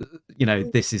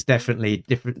 this is definitely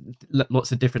different.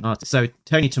 Lots of different artists. So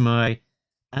Tony Tamai,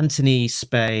 Anthony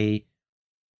Spey,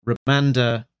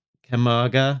 Ramanda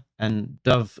Camarga, and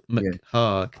Dove Yeah,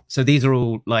 McHarg. So these are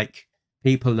all like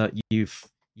people that you've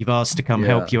asked to come yeah,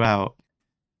 help you out.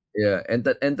 yeah. And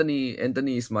that Anthony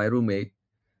is my roommate.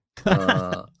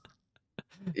 Uh,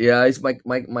 yeah, he's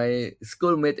my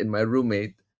schoolmate and my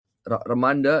roommate.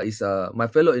 Ramanda is my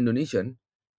fellow Indonesian,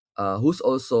 who's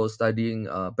also studying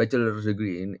a bachelor's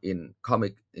degree in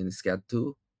comic in SCAD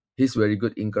too. He's very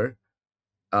good inker,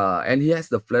 and he has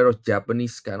the flair of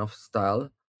Japanese kind of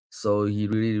style, so he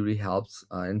really helps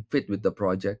and fit with the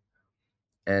project.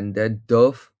 And then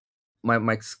Dove,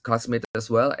 my classmate as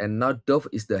well, and now Dove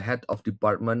is the head of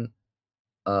department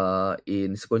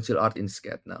in sequential art in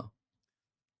SCAD now.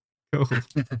 Cool.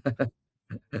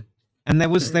 And there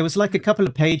was like a couple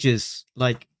of pages,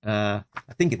 like I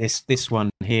think this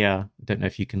one here. I don't know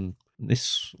if you can,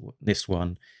 this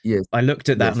one. Yes, I looked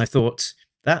at that and I yes. thought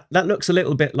that looks a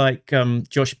little bit like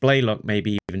Josh Blaylock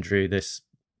maybe even drew this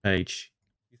page.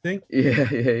 You think?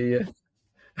 Yeah.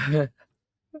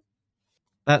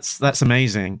 That's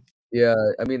amazing. Yeah,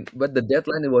 I mean, but the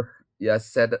deadline, it was, yeah,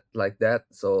 set like that,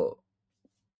 so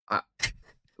I,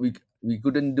 we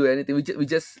couldn't do anything. We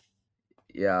just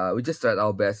tried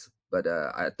our best, but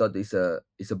I thought it's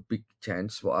a big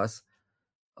chance for us,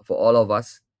 for all of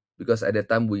us, because at that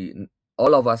time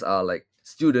all of us are like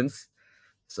students,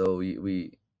 so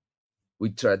we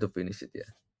try to finish it.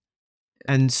 Yeah,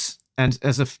 And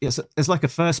as like a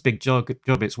first big job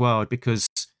it's wild because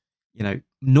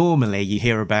normally you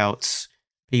hear about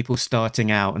people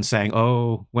starting out and saying,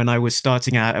 oh, when I was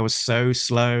starting out I was so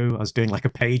slow, I was doing like a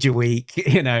page a week,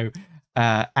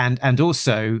 and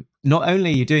also not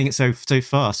only are you doing it so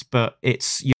fast, but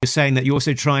you're saying that you're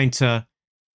also trying to,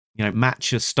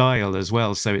 match your style as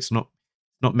well. So it's not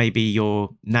maybe your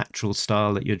natural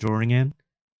style that you're drawing in.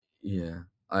 Yeah,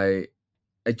 I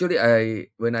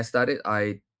when I started,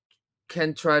 I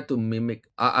can try to mimic.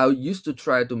 I used to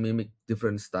try to mimic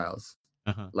different styles.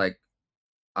 Uh-huh. Like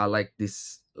I like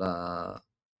this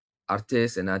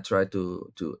artist, and I try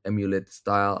to emulate the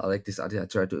style. I like this artist, I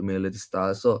try to emulate the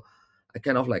style. So I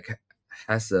kind of like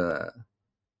has a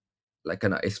like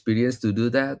kind of experience to do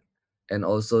that. And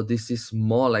also this is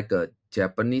more like a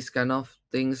Japanese kind of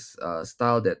things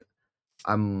style that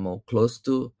I'm more close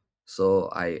to. So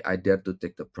I dare to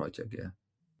take the project. Yeah.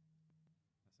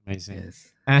 Amazing.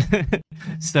 Yes.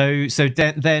 So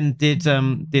then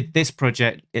did this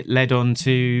project, it led on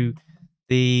to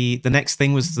the next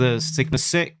thing was the Sigma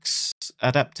 6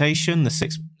 adaptation,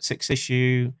 the six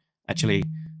issue. Actually,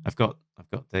 I've got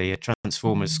the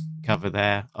Transformers cover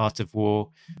there, Art of War,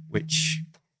 which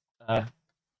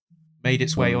made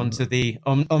its way onto the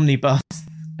omnibus.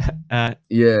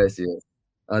 Yes, yes.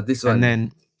 This And one.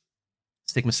 then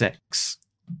Sigma 6.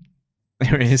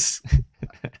 There it is.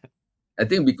 I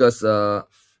think because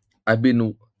I've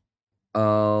been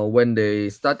when they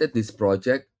started this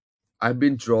project, I've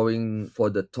been drawing for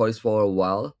the toys for a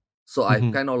while, so I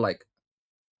Mhm. kind of like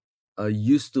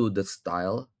used to the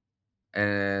style,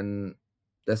 and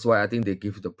that's why I think they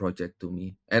give the project to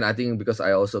me. And I think because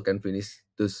I also can finish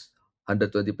those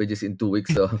 120 pages in 2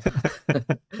 weeks, so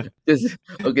just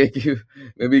okay,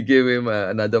 maybe give him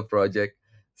another project.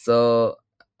 So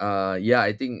yeah,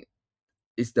 I think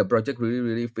it's the project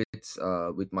really fits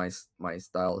with my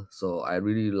style. So I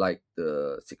really like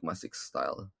the Sigma 6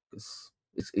 style because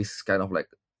it's kind of like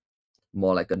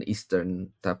more like an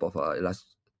Eastern type of art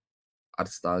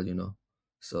style, you know.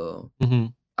 So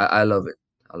Mhm. I love it.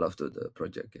 I love the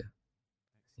project. Yeah.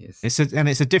 Yes.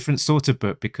 It's a different sort of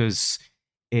book because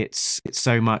it's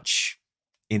so much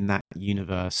in that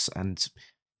universe, and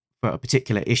for a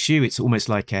particular issue, it's almost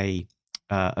like a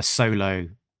solo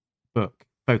book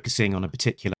focusing on a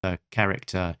particular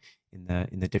character in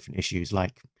the different issues,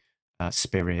 like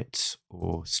Spirit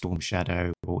or Storm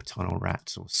Shadow or Tunnel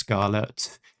Rat or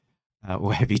Scarlet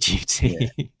or Heavy Yeah.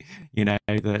 Duty. That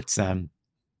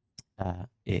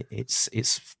it's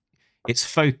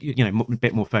a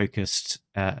bit more focused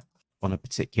on a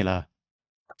particular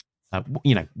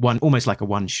one, almost like a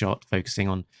one shot, focusing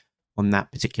on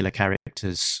that particular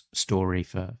character's story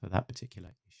for that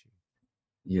particular issue.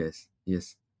 Yes.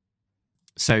 Yes.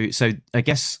 So I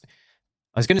guess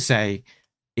I was going to say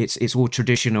it's all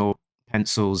traditional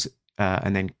pencils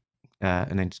and then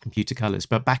computer colors,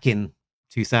 but back in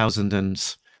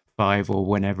 2005 or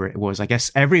whenever it was, I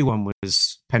guess everyone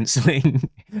was penciling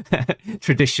Yeah.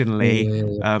 traditionally, Yeah.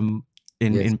 Yeah.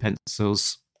 Yes. in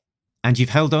pencils, and you've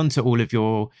held on to all of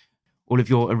your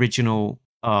original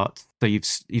art, so you've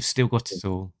still got it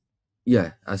all.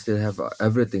 Yeah. I still have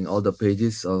everything, all the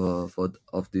pages of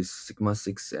this Sigma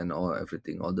 6 and all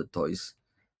everything, all the toys,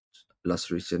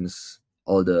 illustrations,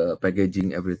 all the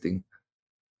packaging, everything.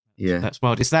 Yeah. That's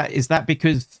wild. Is that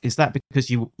because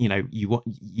you want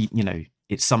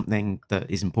it's something that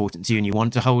is important to you and you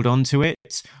want to hold on to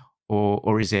it,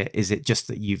 or is it just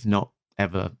that you've not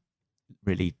ever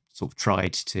really sort of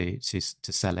tried to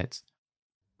sell it?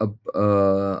 A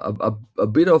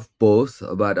bit of both,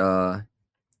 but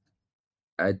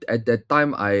at that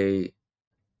time I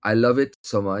love it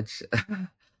so much.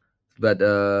 But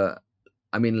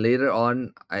I mean later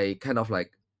on I kind of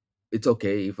like it's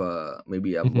okay if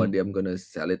maybe one Mhm. day I'm gonna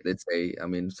sell it, let's say, I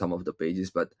mean some of the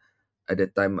pages. But at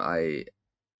that time I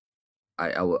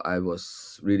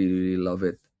was really love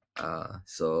it.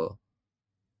 So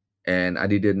and I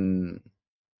didn't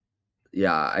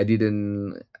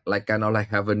like kind of like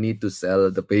have a need to sell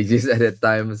the pages at that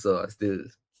time, so I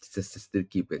still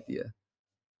keep it. Yeah.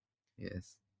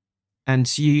 Yes. And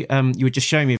you were just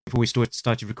showing me before we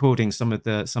started recording some of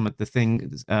the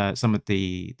things, some of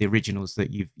the originals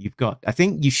that you've got. I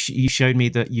think you showed me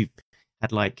that you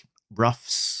had like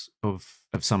roughs of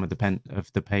some of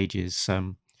the pages.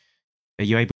 Are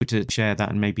you able to share that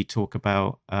and maybe talk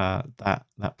about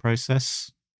that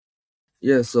process?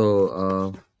 Yeah.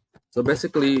 So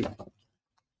basically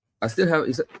I still have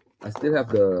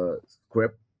the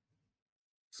script.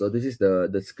 So this is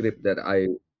the script that I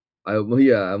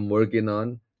yeah, I'm working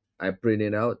on. I print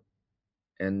it out,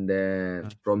 and then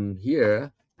from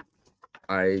here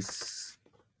I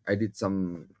did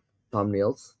some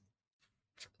thumbnails.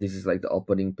 This is like the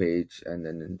opening page, and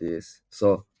then this.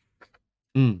 So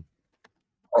Mm,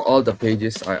 all the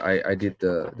pages I did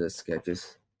the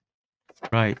sketches.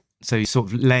 right. So you're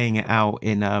sort of laying it out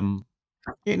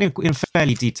in a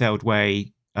fairly detailed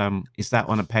way. Is that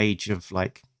on a page of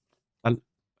like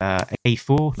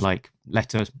A4, like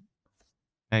letter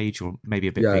page, or maybe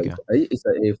a bit Yeah, bigger? it's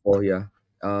a A4. Yeah.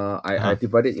 I Uh-huh.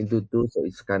 divide it into two, so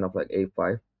it's kind of like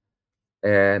A5.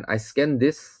 And I scan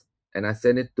this and I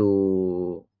send it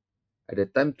to at the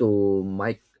time to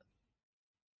Mike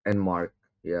and Mark.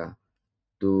 Yeah,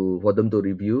 to for them to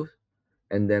review,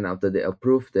 and then after they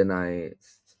approve, then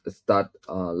start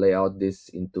layout this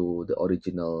into the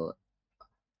original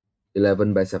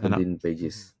 11 by Turn up, 17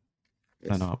 pages.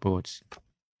 turn Yes. up boards.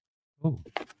 Oh,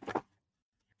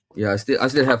 Yeah, I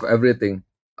still have everything,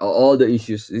 all the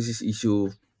issues. This is issue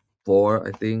 4,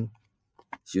 I think.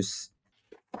 Issues.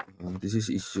 This is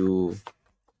issue.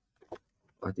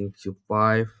 I think issue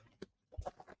 5.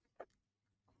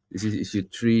 This is issue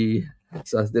 3.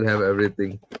 So I still have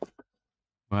everything.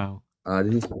 wow.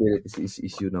 This is Spirit. This is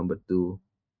issue number 2.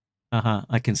 Uh-huh.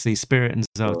 I can see Spirit and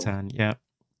So Zoltan. Yeah.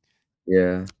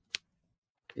 yeah,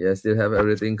 yeah, I still have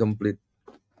everything complete.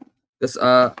 Because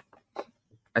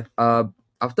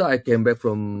after I came back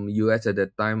from US at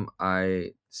that time,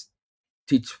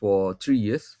 teach for 3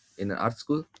 years in an art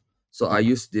school. So I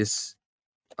use this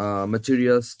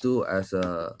materials too as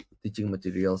teaching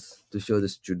materials to show the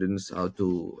students how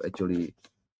to actually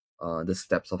the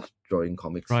steps of drawing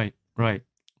comics. Right, right,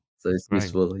 So it's right.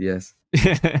 useful. Yes.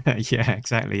 Yeah,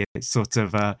 exactly. It's sort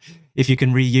of if you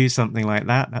can reuse something like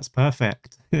that, that's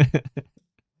perfect.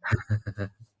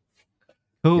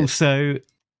 Cool. Yes. So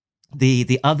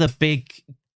the other big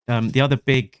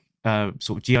sort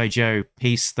of GI Joe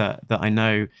piece that I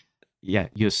know, yeah,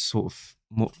 you're sort of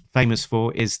more famous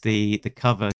for is the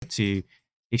cover to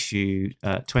issue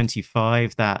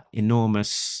 25, that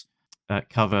enormous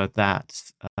cover that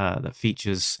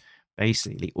features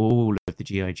basically all of the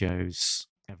GI Joes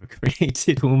ever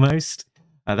created, almost.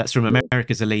 That's from Yeah.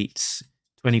 America's Elite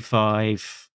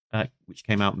 25, which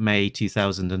came out May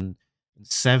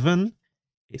 2007.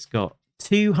 It's got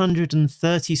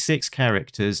 236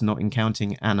 characters, not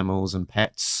counting animals and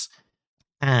pets.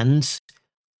 And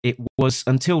it was,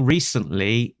 until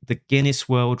recently, the Guinness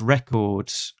World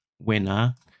Record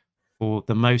winner for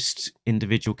the most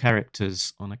individual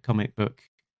characters on a comic book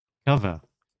cover.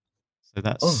 So Oh,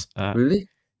 that's. really?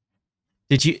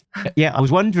 Did you? Yeah, I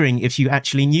was wondering if you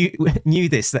actually knew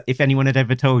this. That if anyone had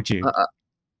ever told you. Uh,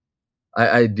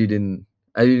 I didn't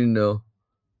know.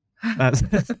 That's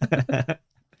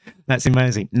that's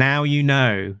amazing. Now you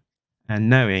know, and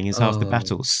knowing is half the Oh,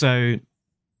 battle. So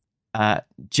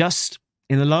just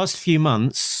in the last few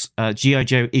months, G.I.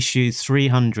 Joe issue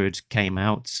 300 came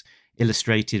out,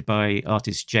 illustrated by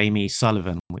artist Jamie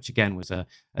Sullivan, which again was a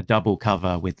double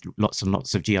cover with lots and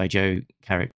lots of G.I. Joe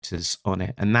characters on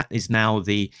it. And that is now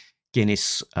the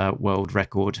Guinness World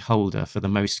Record holder for the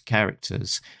most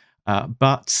characters.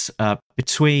 But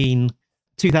between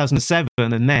 2007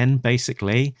 and then,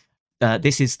 basically,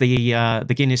 this is the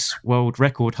Guinness World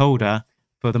Record holder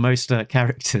for the most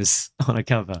characters on a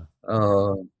cover.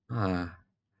 oh,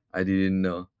 I didn't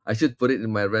know. I should put it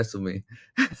in my resume.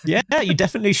 Yeah, you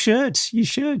definitely should. You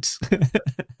should.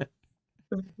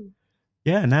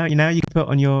 Yeah, now you can put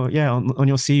on your on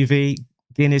your CV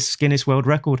Guinness World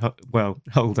Record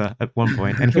holder at one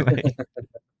point. Anyway,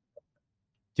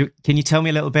 can you tell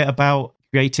me a little bit about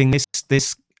creating this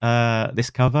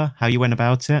cover? How you went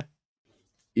about it?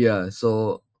 Yeah.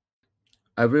 So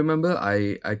I remember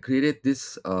I created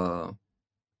this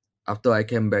after I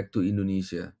came back to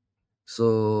Indonesia.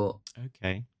 So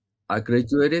Okay. I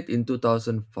graduated in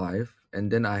 2005,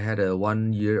 and then I had a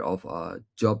 1 year of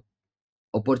job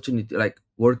opportunity, like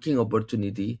working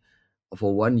opportunity,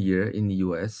 for 1 year in the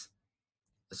US.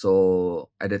 So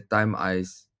at that time, I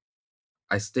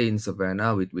stay in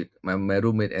Savannah with my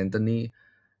roommate Anthony,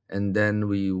 and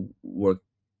then we worked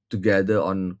together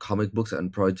on comic books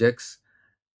and projects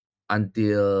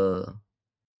until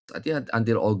I think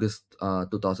until August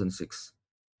 2006.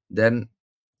 Then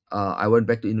I went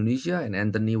back to Indonesia, and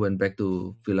Anthony went back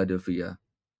to Philadelphia.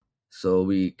 So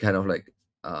we kind of like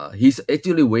he's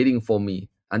actually waiting for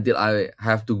me until I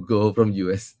have to go from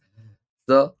US.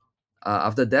 So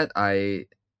after that,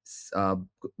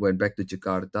 went back to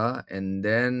Jakarta, and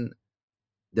then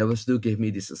they will still give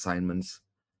me these assignments.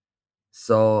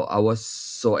 So I was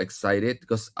so excited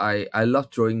because I love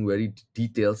drawing very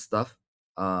detailed stuff.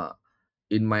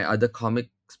 In my other comics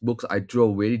books, I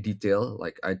draw very detailed.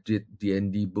 Like I did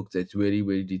D&D books that's very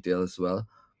detailed as well.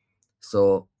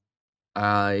 So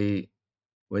I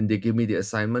when they give me the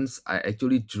assignments, I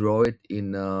actually draw it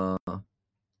in a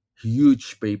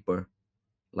huge paper,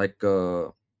 like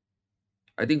I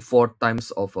think 4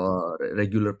 times of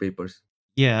regular papers.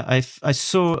 Yeah, I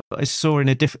saw in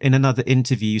in another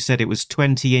interview you said it was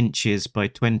 20 inches by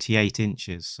 28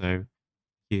 inches, so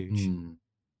huge. Hmm.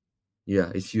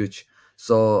 Yeah, it's huge.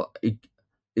 So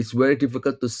it's very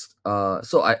difficult to.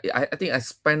 So I think I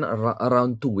spent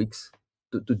around 2 weeks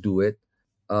to do it.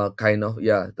 Kind of,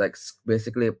 yeah, like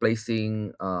basically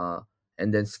placing,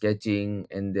 and then sketching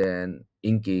and then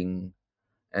inking,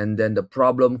 and then the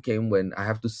problem came when I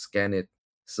have to scan it.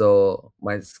 So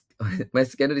my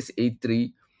scanner is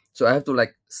A3, so I have to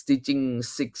like stitching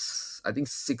I think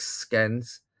six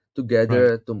scans Right.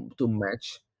 together to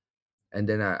match, and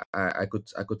then I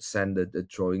could send the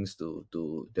drawings to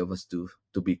Devas to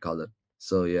be colored.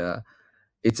 So yeah,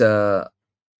 it's a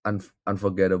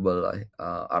unforgettable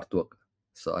artwork.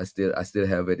 So I still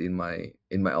have it in my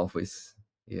office.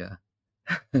 Yeah,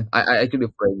 I actually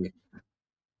frame it.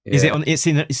 Is it Yeah, on it's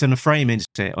on a frame, is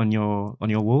it, on your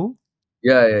wall?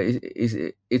 yeah, yeah.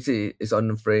 It's on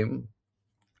the frame,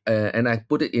 and I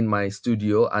put it in my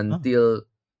studio Oh. until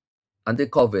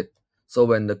COVID. So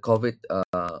when the COVID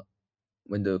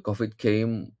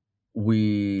came,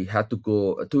 we had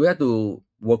to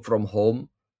work from home.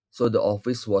 So the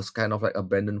office was kind of like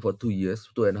abandoned for 2 years,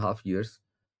 2.5 years.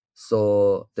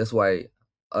 So that's why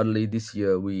early this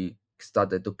year we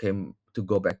started to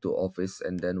go back to office,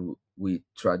 and then we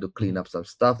try to clean Mhm. up some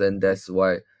stuff. And that's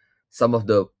why some of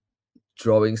the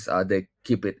drawings they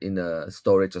keep it in a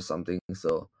storage or something.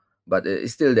 So but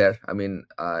it's still there. I mean,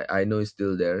 I know it's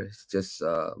still there. It's just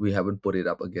we haven't put it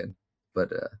up again.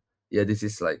 But yeah, this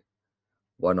is like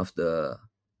one of the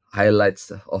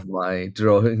highlights of my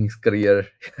drawing career.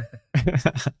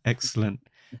 Excellent.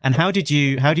 And how did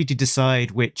you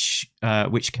decide which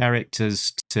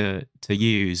characters to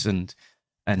use, and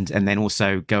then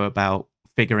also go about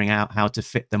figuring out how to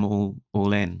fit them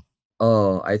all in?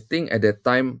 Oh, I think at that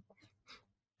time,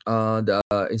 the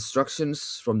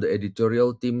instructions from the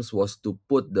editorial teams was to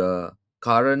put the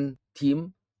current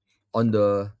theme on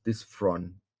the this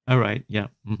front, All right. Yeah.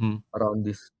 around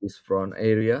this front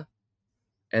area,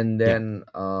 and Yeah. then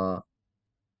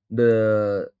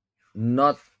the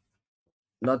not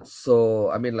not so,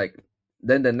 I mean, like,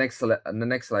 then the next will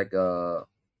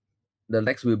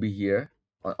be here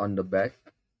on the back,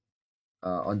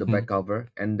 on the back Mm.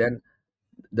 cover, and then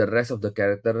the rest of the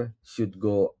character should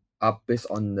go up based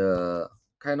on the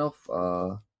kind of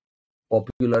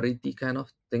popularity kind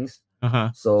of things.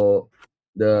 Uh-huh. So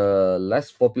the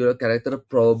less popular character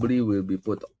probably will be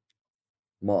put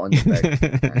more on the back,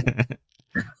 kind of.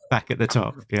 Back at the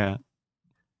top. Yeah.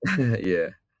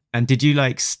 Yeah. And did you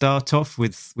like start off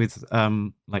with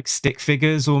like stick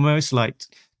figures almost, like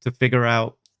to figure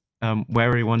out where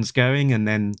everyone's going, and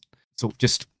then sort of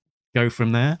just go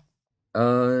from there?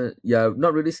 Yeah,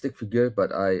 not really stick figure,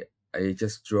 but I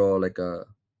just draw like a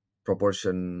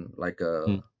proportion, like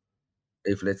Mm. a,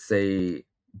 if let's say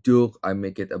Duke, I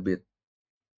make it a bit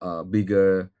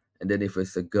bigger, and then if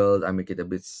it's a girl, I make it a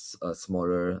bit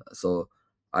smaller. So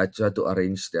I try to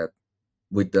arrange that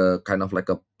with the kind of like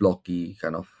a blocky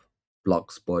kind of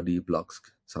blocks, body blocks,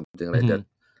 something like that, Mhm.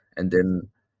 and then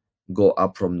go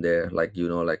up from there. Like,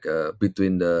 like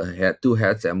between the two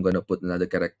heads, I'm gonna put another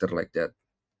character like that,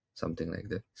 something like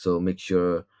that. So make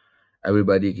sure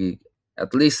everybody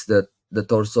at least the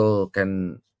torso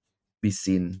can be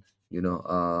seen,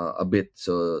 a bit,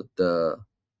 so the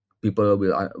people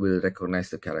will recognize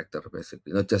the character,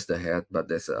 basically, not just the head, but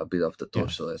there's a bit of the Yeah.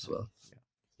 torso as well. Yeah.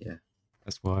 Yeah.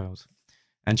 That's wild.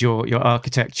 And your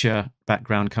architecture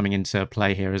background coming into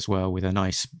play here as well, with a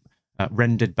nice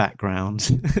rendered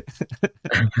background.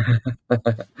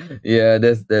 Yeah,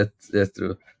 that's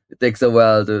true. It takes a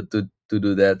while to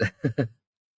do that.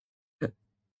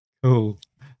 Cool.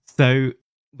 So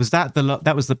was that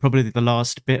that was probably the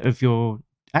last bit of your,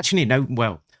 actually no,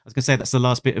 well, I was gonna say that's the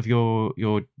last bit of your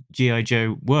GI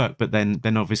Joe work, but then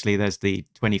obviously there's the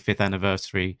 25th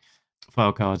anniversary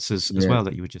file cards as Yeah. well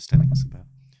that you were just telling us about.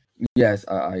 Yes,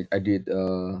 I did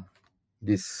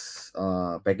this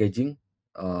packaging.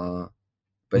 Hmm.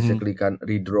 Basically can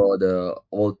redraw the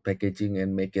old packaging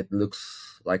and make it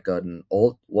looks like an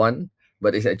old one,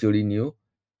 but it's actually new.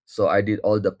 So I did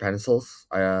all the pencils,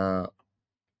 line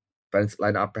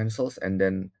art pencils, and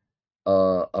then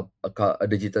a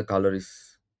digital color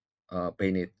is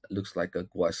painted, looks like a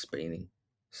gouache painting.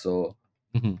 So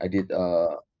Hmm. I did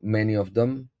many of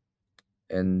them,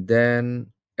 and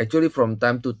then actually from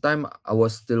time to time I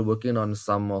was still working on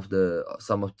some of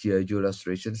GI Joe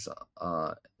illustrations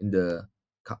in the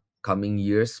coming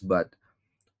years, but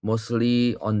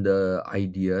mostly on the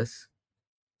ideas.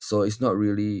 So I'm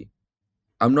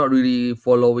not really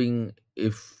following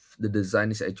if the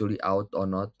design is actually out or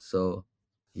not. So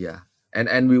yeah.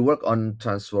 and we work on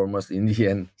Transformers in the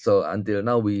end. So until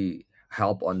now, we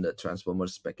help on the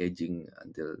Transformers packaging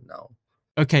until now.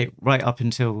 Okay, right up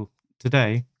until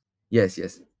today. Yes,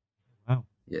 yes, Wow.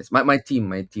 yes. My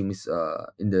team is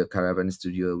in the Caravan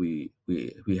studio. We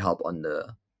help on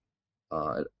the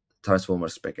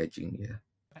Transformers packaging. Yeah.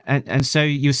 And so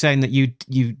you're saying that you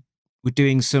were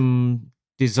doing some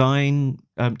design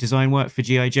work for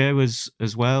GI Joe as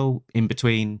well in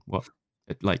between what,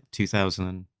 like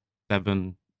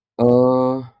 2007.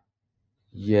 Uh,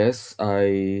 yes.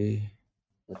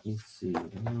 Let me see.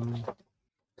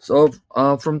 So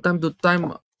from time to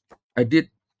time, I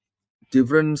did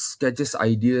different sketches,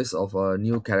 ideas of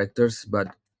new characters,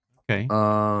 but Okay.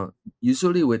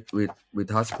 usually with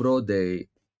Hasbro, they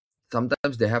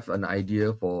sometimes they have an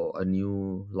idea for a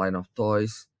new line of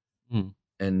toys, Mm,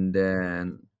 and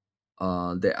then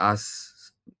they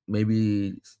ask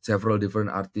maybe several different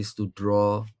artists to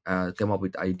draw, come up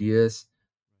with ideas,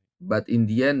 but in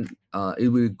the end, it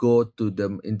will go to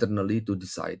them internally to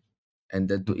decide and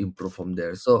then to mm, improve from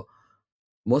there. So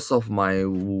most of my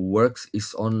works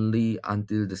is only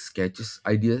until the sketches,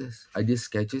 idea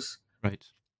sketches, right.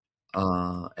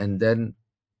 and then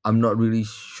I'm not really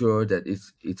sure that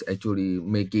it's actually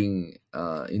making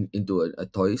into a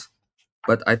toys.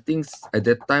 But I think at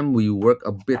that time we work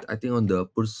a bit. I think on the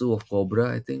Pursuit of Cobra.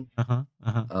 I think, Uh-huh.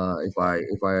 Uh-huh.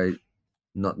 if I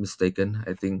not mistaken,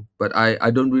 I think. But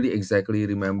I don't really exactly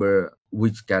remember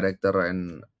which character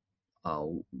and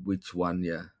which one.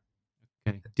 Yeah,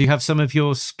 Okay. Do you have some of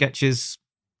your sketches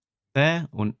there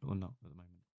or not at the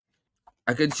moment?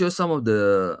 I can show some of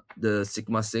the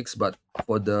Sigma Six, but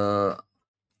for the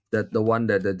one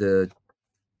that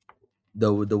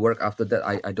the work after that,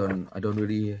 I don't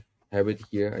really have it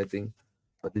here. I think,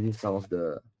 but this is some of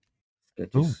the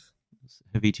Oh, sketches it's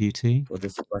heavy duty. for the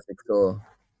Sigma Six. So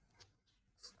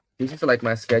this is like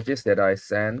my sketches that I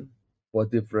send for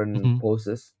different Mm-hmm.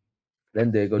 poses.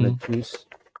 Then they're gonna Mm-hmm. choose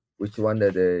which one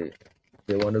that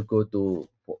they want to go to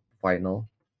final.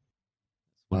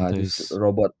 One of This those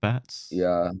robot, bats.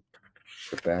 yeah,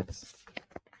 the bats.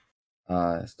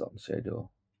 Storm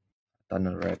Shadow,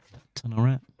 Tunnel Rat. Tunnel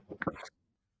rat.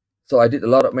 So I did a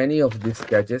lot of many of these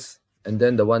sketches, and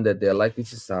then the one that they like,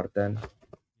 this is Sartan.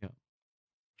 Yeah.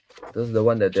 This is the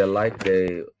one that they like.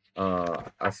 They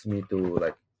asked me to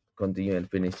like continue and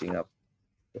finishing up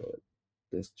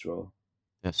this draw.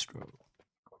 Destro.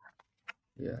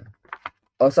 Yeah.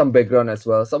 Oh, some background as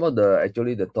well. Some of the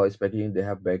actually the toys packaging they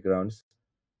have backgrounds,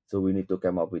 so we need to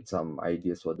come up with some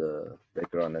ideas for the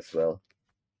background as well,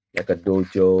 like a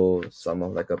dojo, some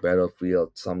of like a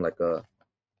battlefield, some like a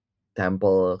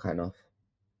temple kind of.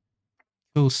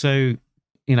 Cool. So,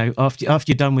 after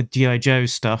you're done with GI Joe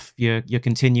stuff, you're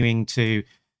continuing to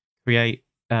create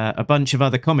a bunch of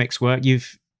other comics work. I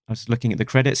was looking at the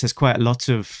credits. There's quite a lot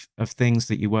of things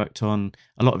that you worked on.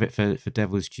 A lot of it for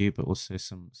Devil's Due, but also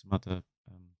some other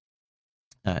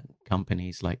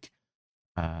companies like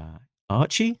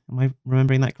Archie. Am I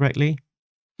remembering that correctly?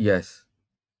 Yes.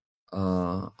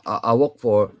 I work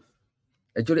for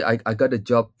actually I got a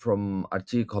job from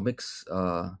Archie Comics.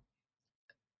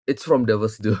 It's from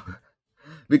Devil's Due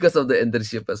because of the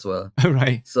internship as well. Oh,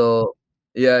 right. So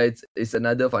yeah, it's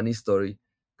another funny story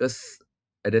because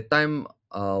at the time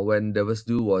when Devil's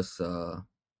Due was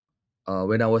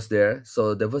when I was there,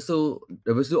 so the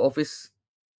Vasu office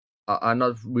are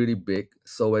not really big.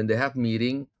 So when they have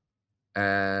meeting,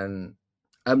 and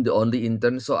I'm the only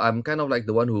intern, so I'm kind of like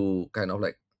the one who kind of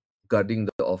like guarding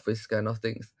the office kind of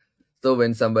things. So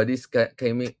when somebody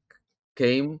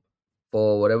came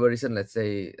for whatever reason, let's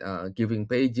say giving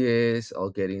pages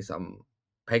or getting some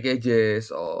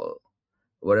packages or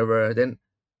whatever, then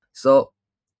so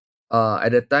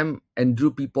at that time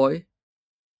Andrew Pipoy,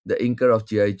 the inker of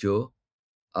GI Joe,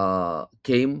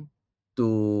 came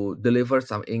to deliver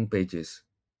some ink pages.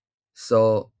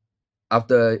 So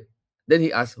after then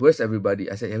he asked, "Where's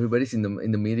everybody?" I said, "Everybody's in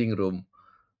the meeting room."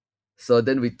 So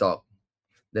then we talked.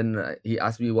 Then he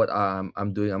asked me what I'm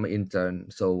doing. I'm an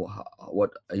intern. So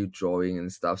what are you drawing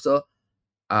and stuff? So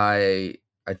I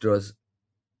draw.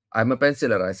 I'm a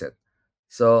penciler. I said.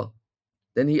 So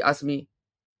then he asked me,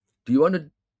 "Do you want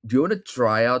to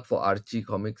try out for Archie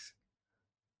Comics?"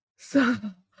 So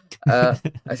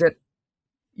I said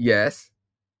yes.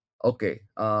 Okay.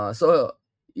 So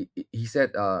he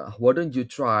said, "Why don't you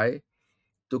try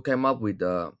to come up with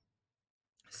the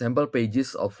sample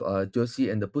pages of Josie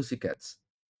and the Pussycats,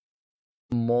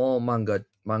 more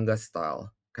manga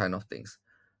style kind of things."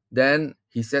 Then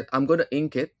he said, "I'm gonna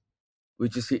ink it,"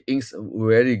 which is he inks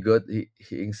very good.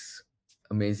 He inks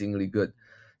amazingly good.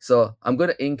 So I'm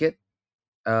gonna ink it,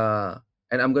 uh,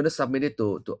 and I'm gonna submit it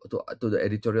to the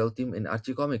editorial team in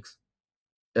Archie Comics.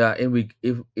 And we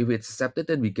if it's accepted,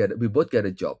 then we both get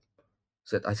a job.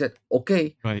 I said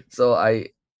okay. Right. So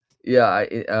I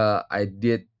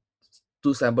did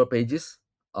 2 sample pages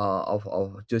of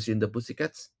Josie and the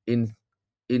Pussycats in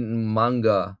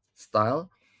manga style,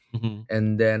 Hmm.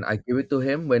 and then I give it to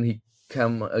him when he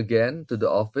come again to the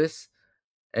office,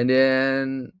 and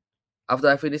then after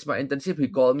I finished my internship,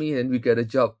 he called me and we get a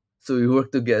job. So we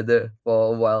worked together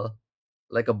for a while,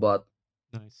 like about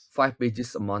Nice. 5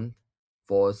 pages a month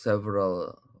for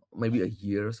several, maybe a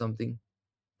year or something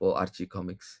for Archie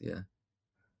Comics. Yeah,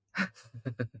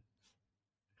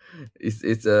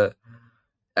 it's a.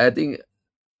 I think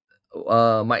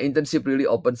my internship really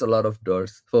opens a lot of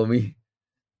doors for me.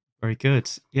 Very good.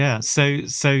 Yeah.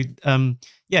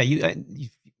 Yeah, you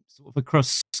sort of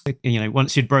across,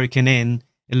 once you'd broken in,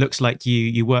 it looks like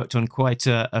you worked on quite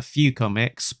a few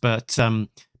comics, but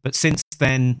since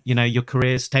then, your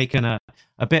career's taken a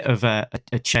bit of a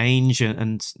change,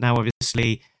 and now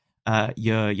obviously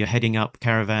you're heading up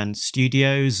Caravan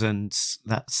Studios, and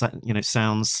that's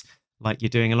sounds like you're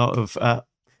doing a lot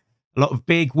of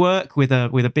big work with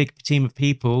a big team of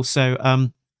people. So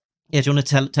yeah, do you want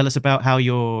to tell us about how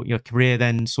your career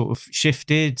then sort of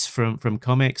shifted from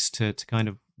comics to kind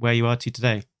of where you are to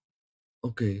today?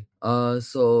 Okay.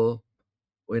 So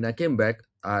when I came back,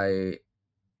 I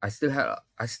still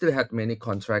had many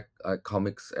contract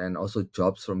comics and also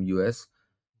jobs from US.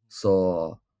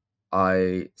 So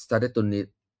I started to need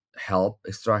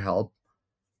extra help,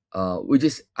 which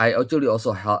is I actually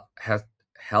also had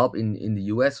help in the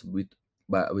US with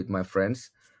my friends,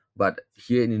 but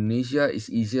here in Indonesia it's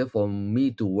easier for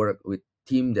me to work with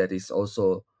team that is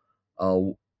also,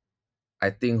 uh, I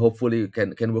think hopefully we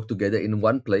can work together in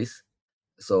one place,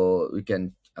 so we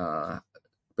can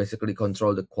basically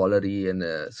control the quality and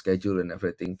the schedule and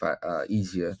everything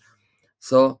easier.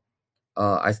 So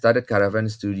I started Caravan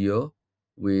Studio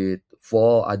with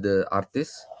 4 other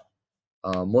artists,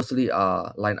 mostly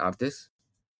line artists,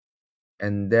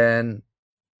 and then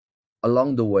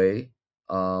along the way,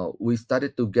 we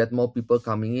started to get more people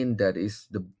coming in that is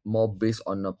the more based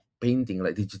on a painting,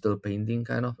 like digital painting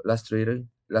kind of illustrator.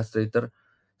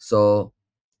 So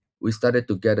we started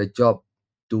to get a job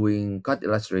doing cut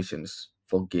illustrations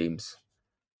for games,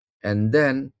 and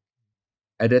then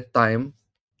at that time,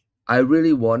 I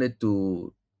really wanted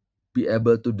to be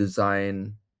able to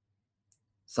design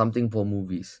something for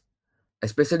movies,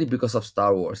 especially because of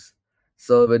Star Wars.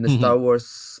 So when the Hmm. Star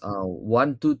Wars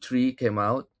 1, 2, 3 came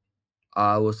out,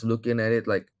 I was looking at it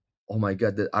like, oh my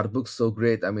god, the art book's so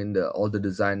great. I mean, all the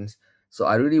designs. So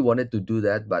I really wanted to do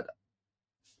that, but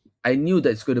I knew that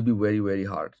it's going to be very, very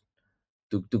hard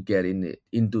to get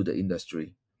into the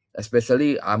industry.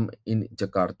 Especially I'm in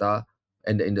Jakarta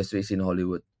and the industry is in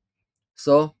Hollywood.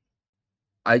 So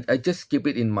I just keep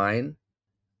it in mind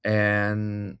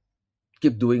and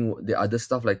keep doing the other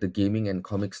stuff like the gaming and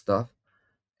comic stuff.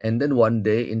 And then one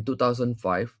day in 2005,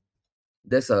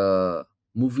 there's a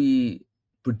movie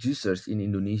producers in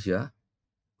Indonesia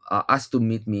asked to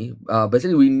meet me.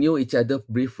 Basically, we knew each other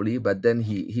briefly, but then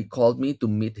he called me to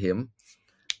meet him.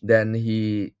 Then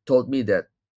he told me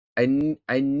that I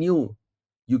knew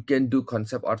you can do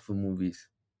concept art for movies.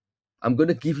 I'm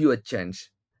gonna give you a chance.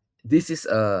 This is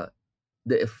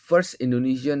the first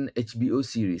Indonesian HBO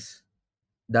series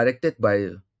directed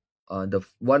by the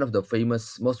one of the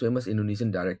most famous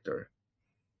Indonesian director.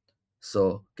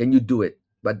 So can you do it?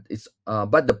 But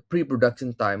the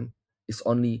pre-production time is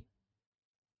only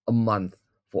a month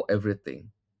for everything,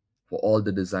 for all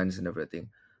the designs and everything.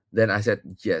 Then I said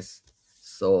yes.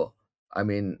 So I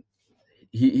mean,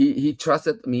 he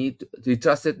trusted me.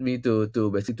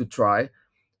 To basically to try.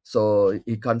 So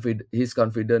he's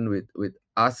confident with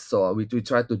us. So we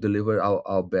try to deliver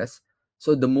our best.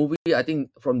 So the movie, I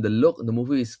think from the look, the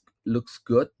movie looks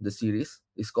good. The series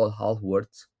is called Half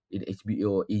Words in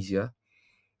HBO Asia.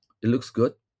 It looks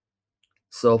good.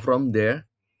 So from there,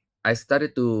 I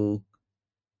started to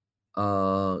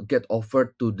get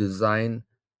offered to design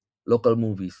local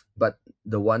movies, but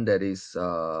the one that is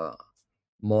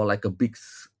more like a big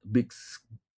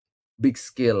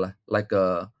scale, like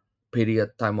a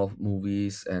period time of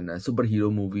movies and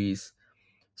superhero movies.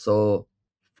 So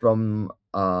from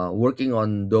working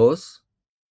on those,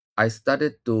 I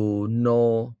started to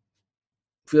know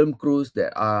film crews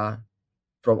that are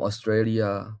from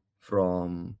Australia,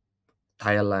 from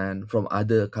Thailand, from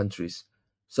other countries.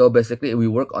 So basically, we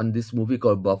work on this movie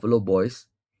called Buffalo Boys.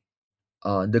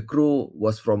 The crew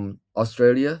was from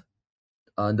Australia.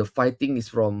 The fighting is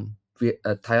from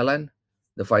Thailand,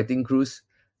 the fighting crews,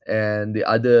 and the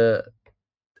other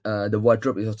the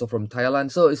wardrobe is also from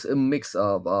Thailand, so it's a mix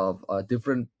of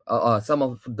different. Some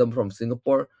of them from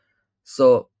Singapore.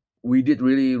 So we did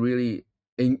really we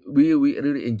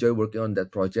really enjoy working on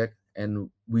that project, and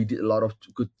we did a lot of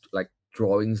good like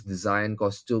drawings, design,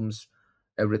 costumes,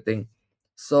 everything.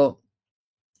 So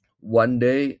one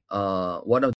day,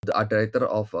 one of the art director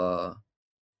of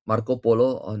Marco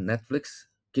Polo on Netflix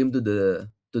came to the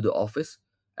office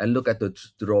and looked at the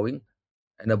drawing,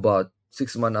 and about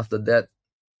 6 months after that,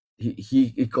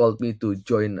 he called me to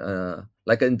join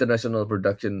like an international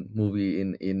production movie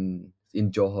in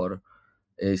Johor.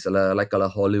 It's like a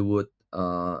Hollywood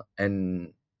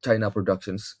and China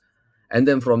productions, and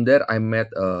then from there I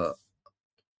met a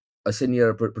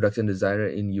senior production designer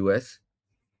in US,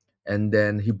 and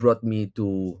then he brought me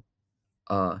to.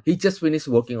 He just finished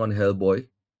working on Hellboy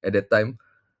at that time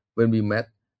when we met.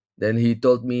 Then he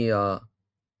told me,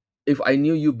 if I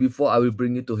knew you before, I will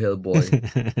bring you to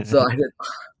Hellboy. So I said,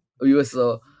 we were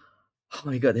so, oh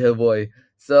my god, Hellboy.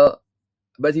 So,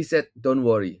 but he said, don't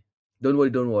worry.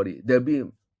 There'll be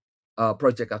a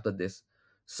project after this.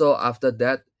 So after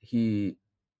that, he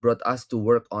brought us to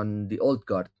work on the Old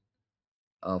Guard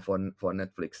for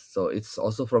Netflix. So it's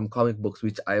also from comic books,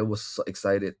 which I was so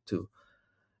excited to.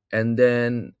 And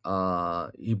then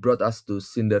he brought us to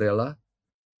Cinderella,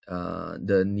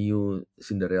 the new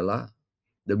Cinderella,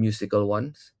 the musical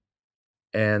ones.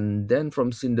 And then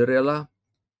from Cinderella,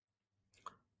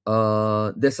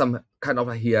 there's some kind of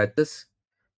a hiatus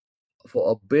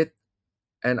for a bit,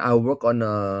 and I work on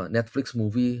a Netflix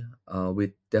movie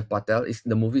with Dev Patel.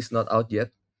 The movie is not out yet.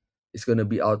 It's gonna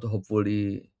be out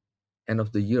hopefully end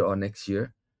of the year or next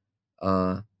year.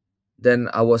 Then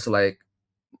I was like,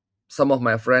 some of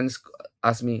my friends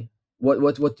asked me,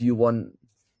 what do you want?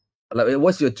 Like,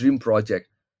 what's your dream project?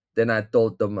 Then I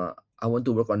told them, I want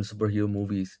to work on superhero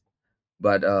movies.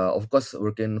 But of course,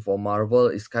 working for Marvel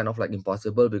is kind of like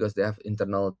impossible because they have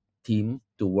internal team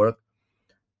to work.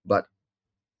 But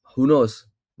who knows?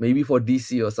 Maybe for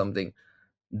DC or something.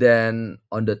 Then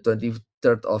on the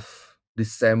 23rd of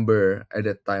December, at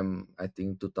that time, I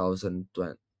think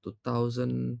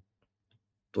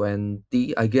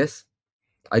 2020, I guess,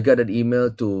 I got an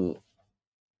email to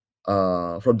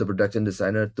from the production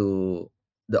designer to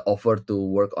the offer to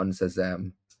work on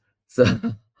Shazam. So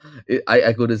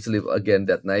I couldn't sleep again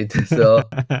that night. So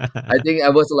I think I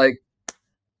was like,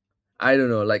 I don't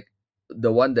know, like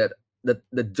the one that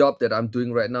the job that I'm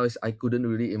doing right now is I couldn't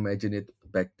really imagine it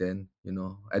back then.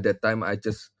 At that time I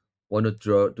just want to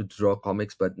draw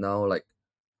comics, but now like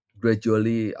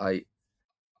gradually I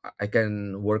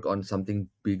can work on something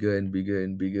bigger and bigger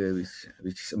and bigger,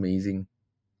 which is amazing.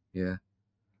 Yeah.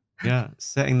 Yeah,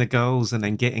 setting the goals and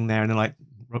then getting there and then like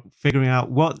figuring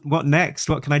out what next,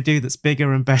 what can I do that's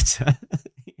bigger and better.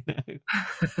 you know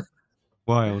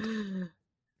Wild.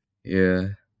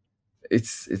 Yeah.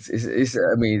 It's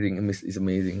amazing. It's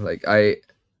amazing. Like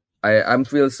I'm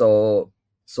feel so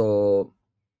so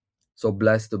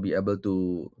blessed to be able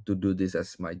to do this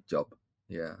as my job.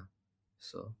 Yeah.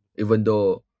 So even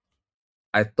though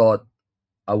I thought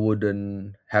I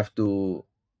wouldn't have to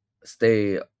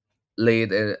stay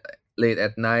late late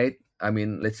at night. I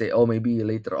mean, let's say, oh, maybe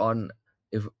later on,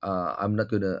 if I'm not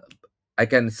gonna, I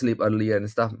can sleep earlier and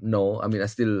stuff. No, I mean, I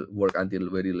still work until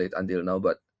very late until now,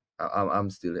 but I'm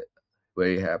still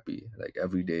very happy like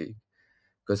every day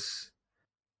because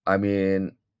I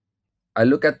mean, I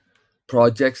look at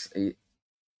projects.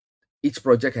 Each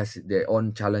project has their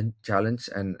own challenge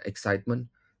and excitement.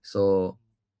 So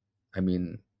I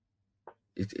mean,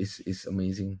 it's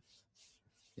amazing.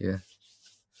 Yeah.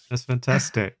 That's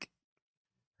fantastic.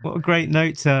 What a great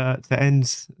note to end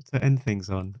things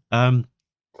on.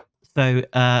 So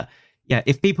yeah,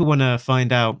 if people want to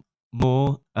find out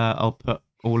more, I'll put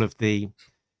all of the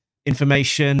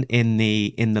information in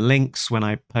the links when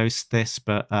I post this.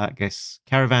 But I guess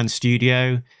Caravan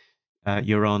Studio,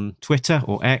 you're on Twitter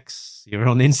or X, you're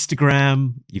on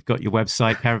Instagram, you've got your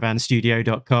website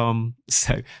caravanstudio.com.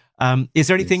 So is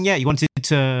there anything Yes. you wanted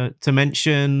to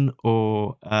mention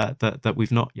or that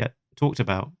we've not yet talked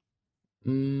about?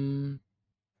 And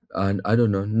I don't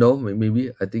know. No,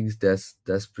 maybe I think that's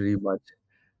pretty much.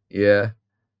 Yeah.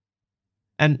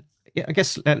 And yeah, I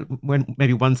guess when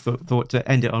maybe one thought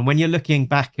to end it on, when you're looking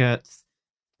back at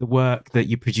the work that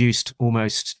you produced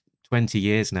almost 20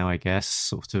 years now, I guess,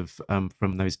 sort of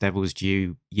from those Devil's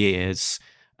Due years,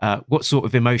 what sort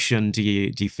of emotion do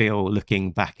you feel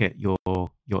looking back at your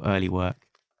early work?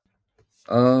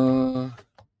 Uh,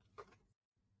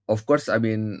 of course. I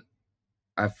mean,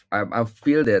 I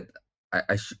feel that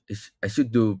I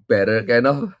should do better, kind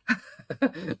of.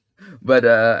 But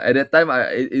at that time,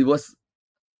 it was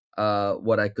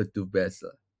what I could do best.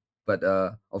 but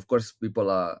of course people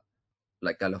are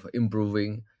like kind of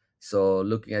improving. So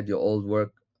looking at your old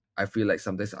work, I feel like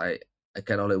sometimes I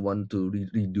kind of like want to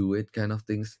redo it kind of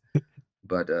things.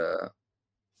 But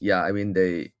yeah, I mean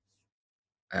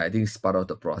I think it's part of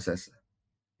the process.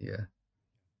 Yeah.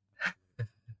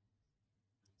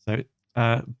 So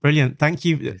brilliant. Thank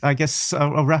you. Yes. I guess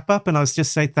I'll wrap up, and I'll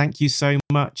just say thank you so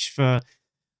much for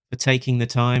taking the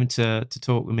time to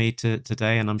talk with me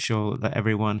today. And I'm sure that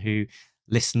everyone who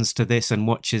listens to this and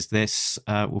watches this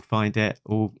will find it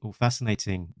all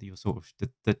fascinating. Your sort of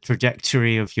the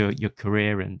trajectory of your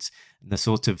career and the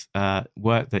sort of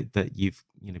work that you've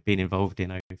been involved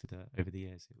in over the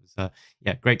years. It was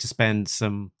yeah, great to spend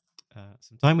some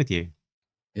time with you.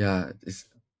 Yeah.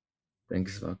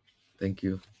 Thanks, Mark. Thank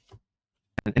you.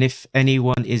 And if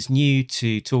anyone is new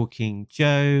to Talking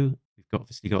Joe, we've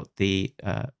obviously got the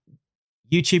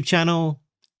YouTube channel,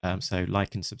 so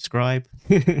like and subscribe.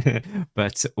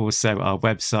 But also our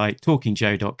website,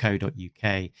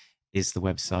 talkingjoe.co.uk, is the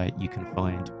website. You can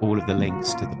find all of the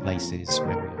links to the places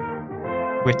where we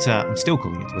are. Twitter, I'm still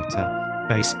calling it Twitter,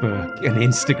 Facebook and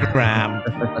Instagram,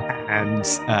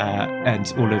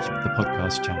 and all of the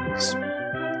podcast channels.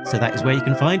 So that is where you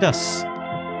can find us.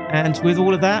 And with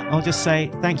all of that, I'll just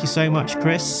say thank you so much,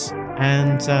 Chris,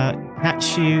 and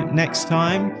catch you next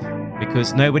time,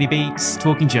 because nobody beats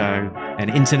Talking Joe, an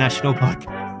international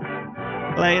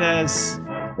podcast. Laters.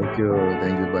 Thank you.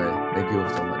 Bye. Thank you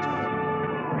so much.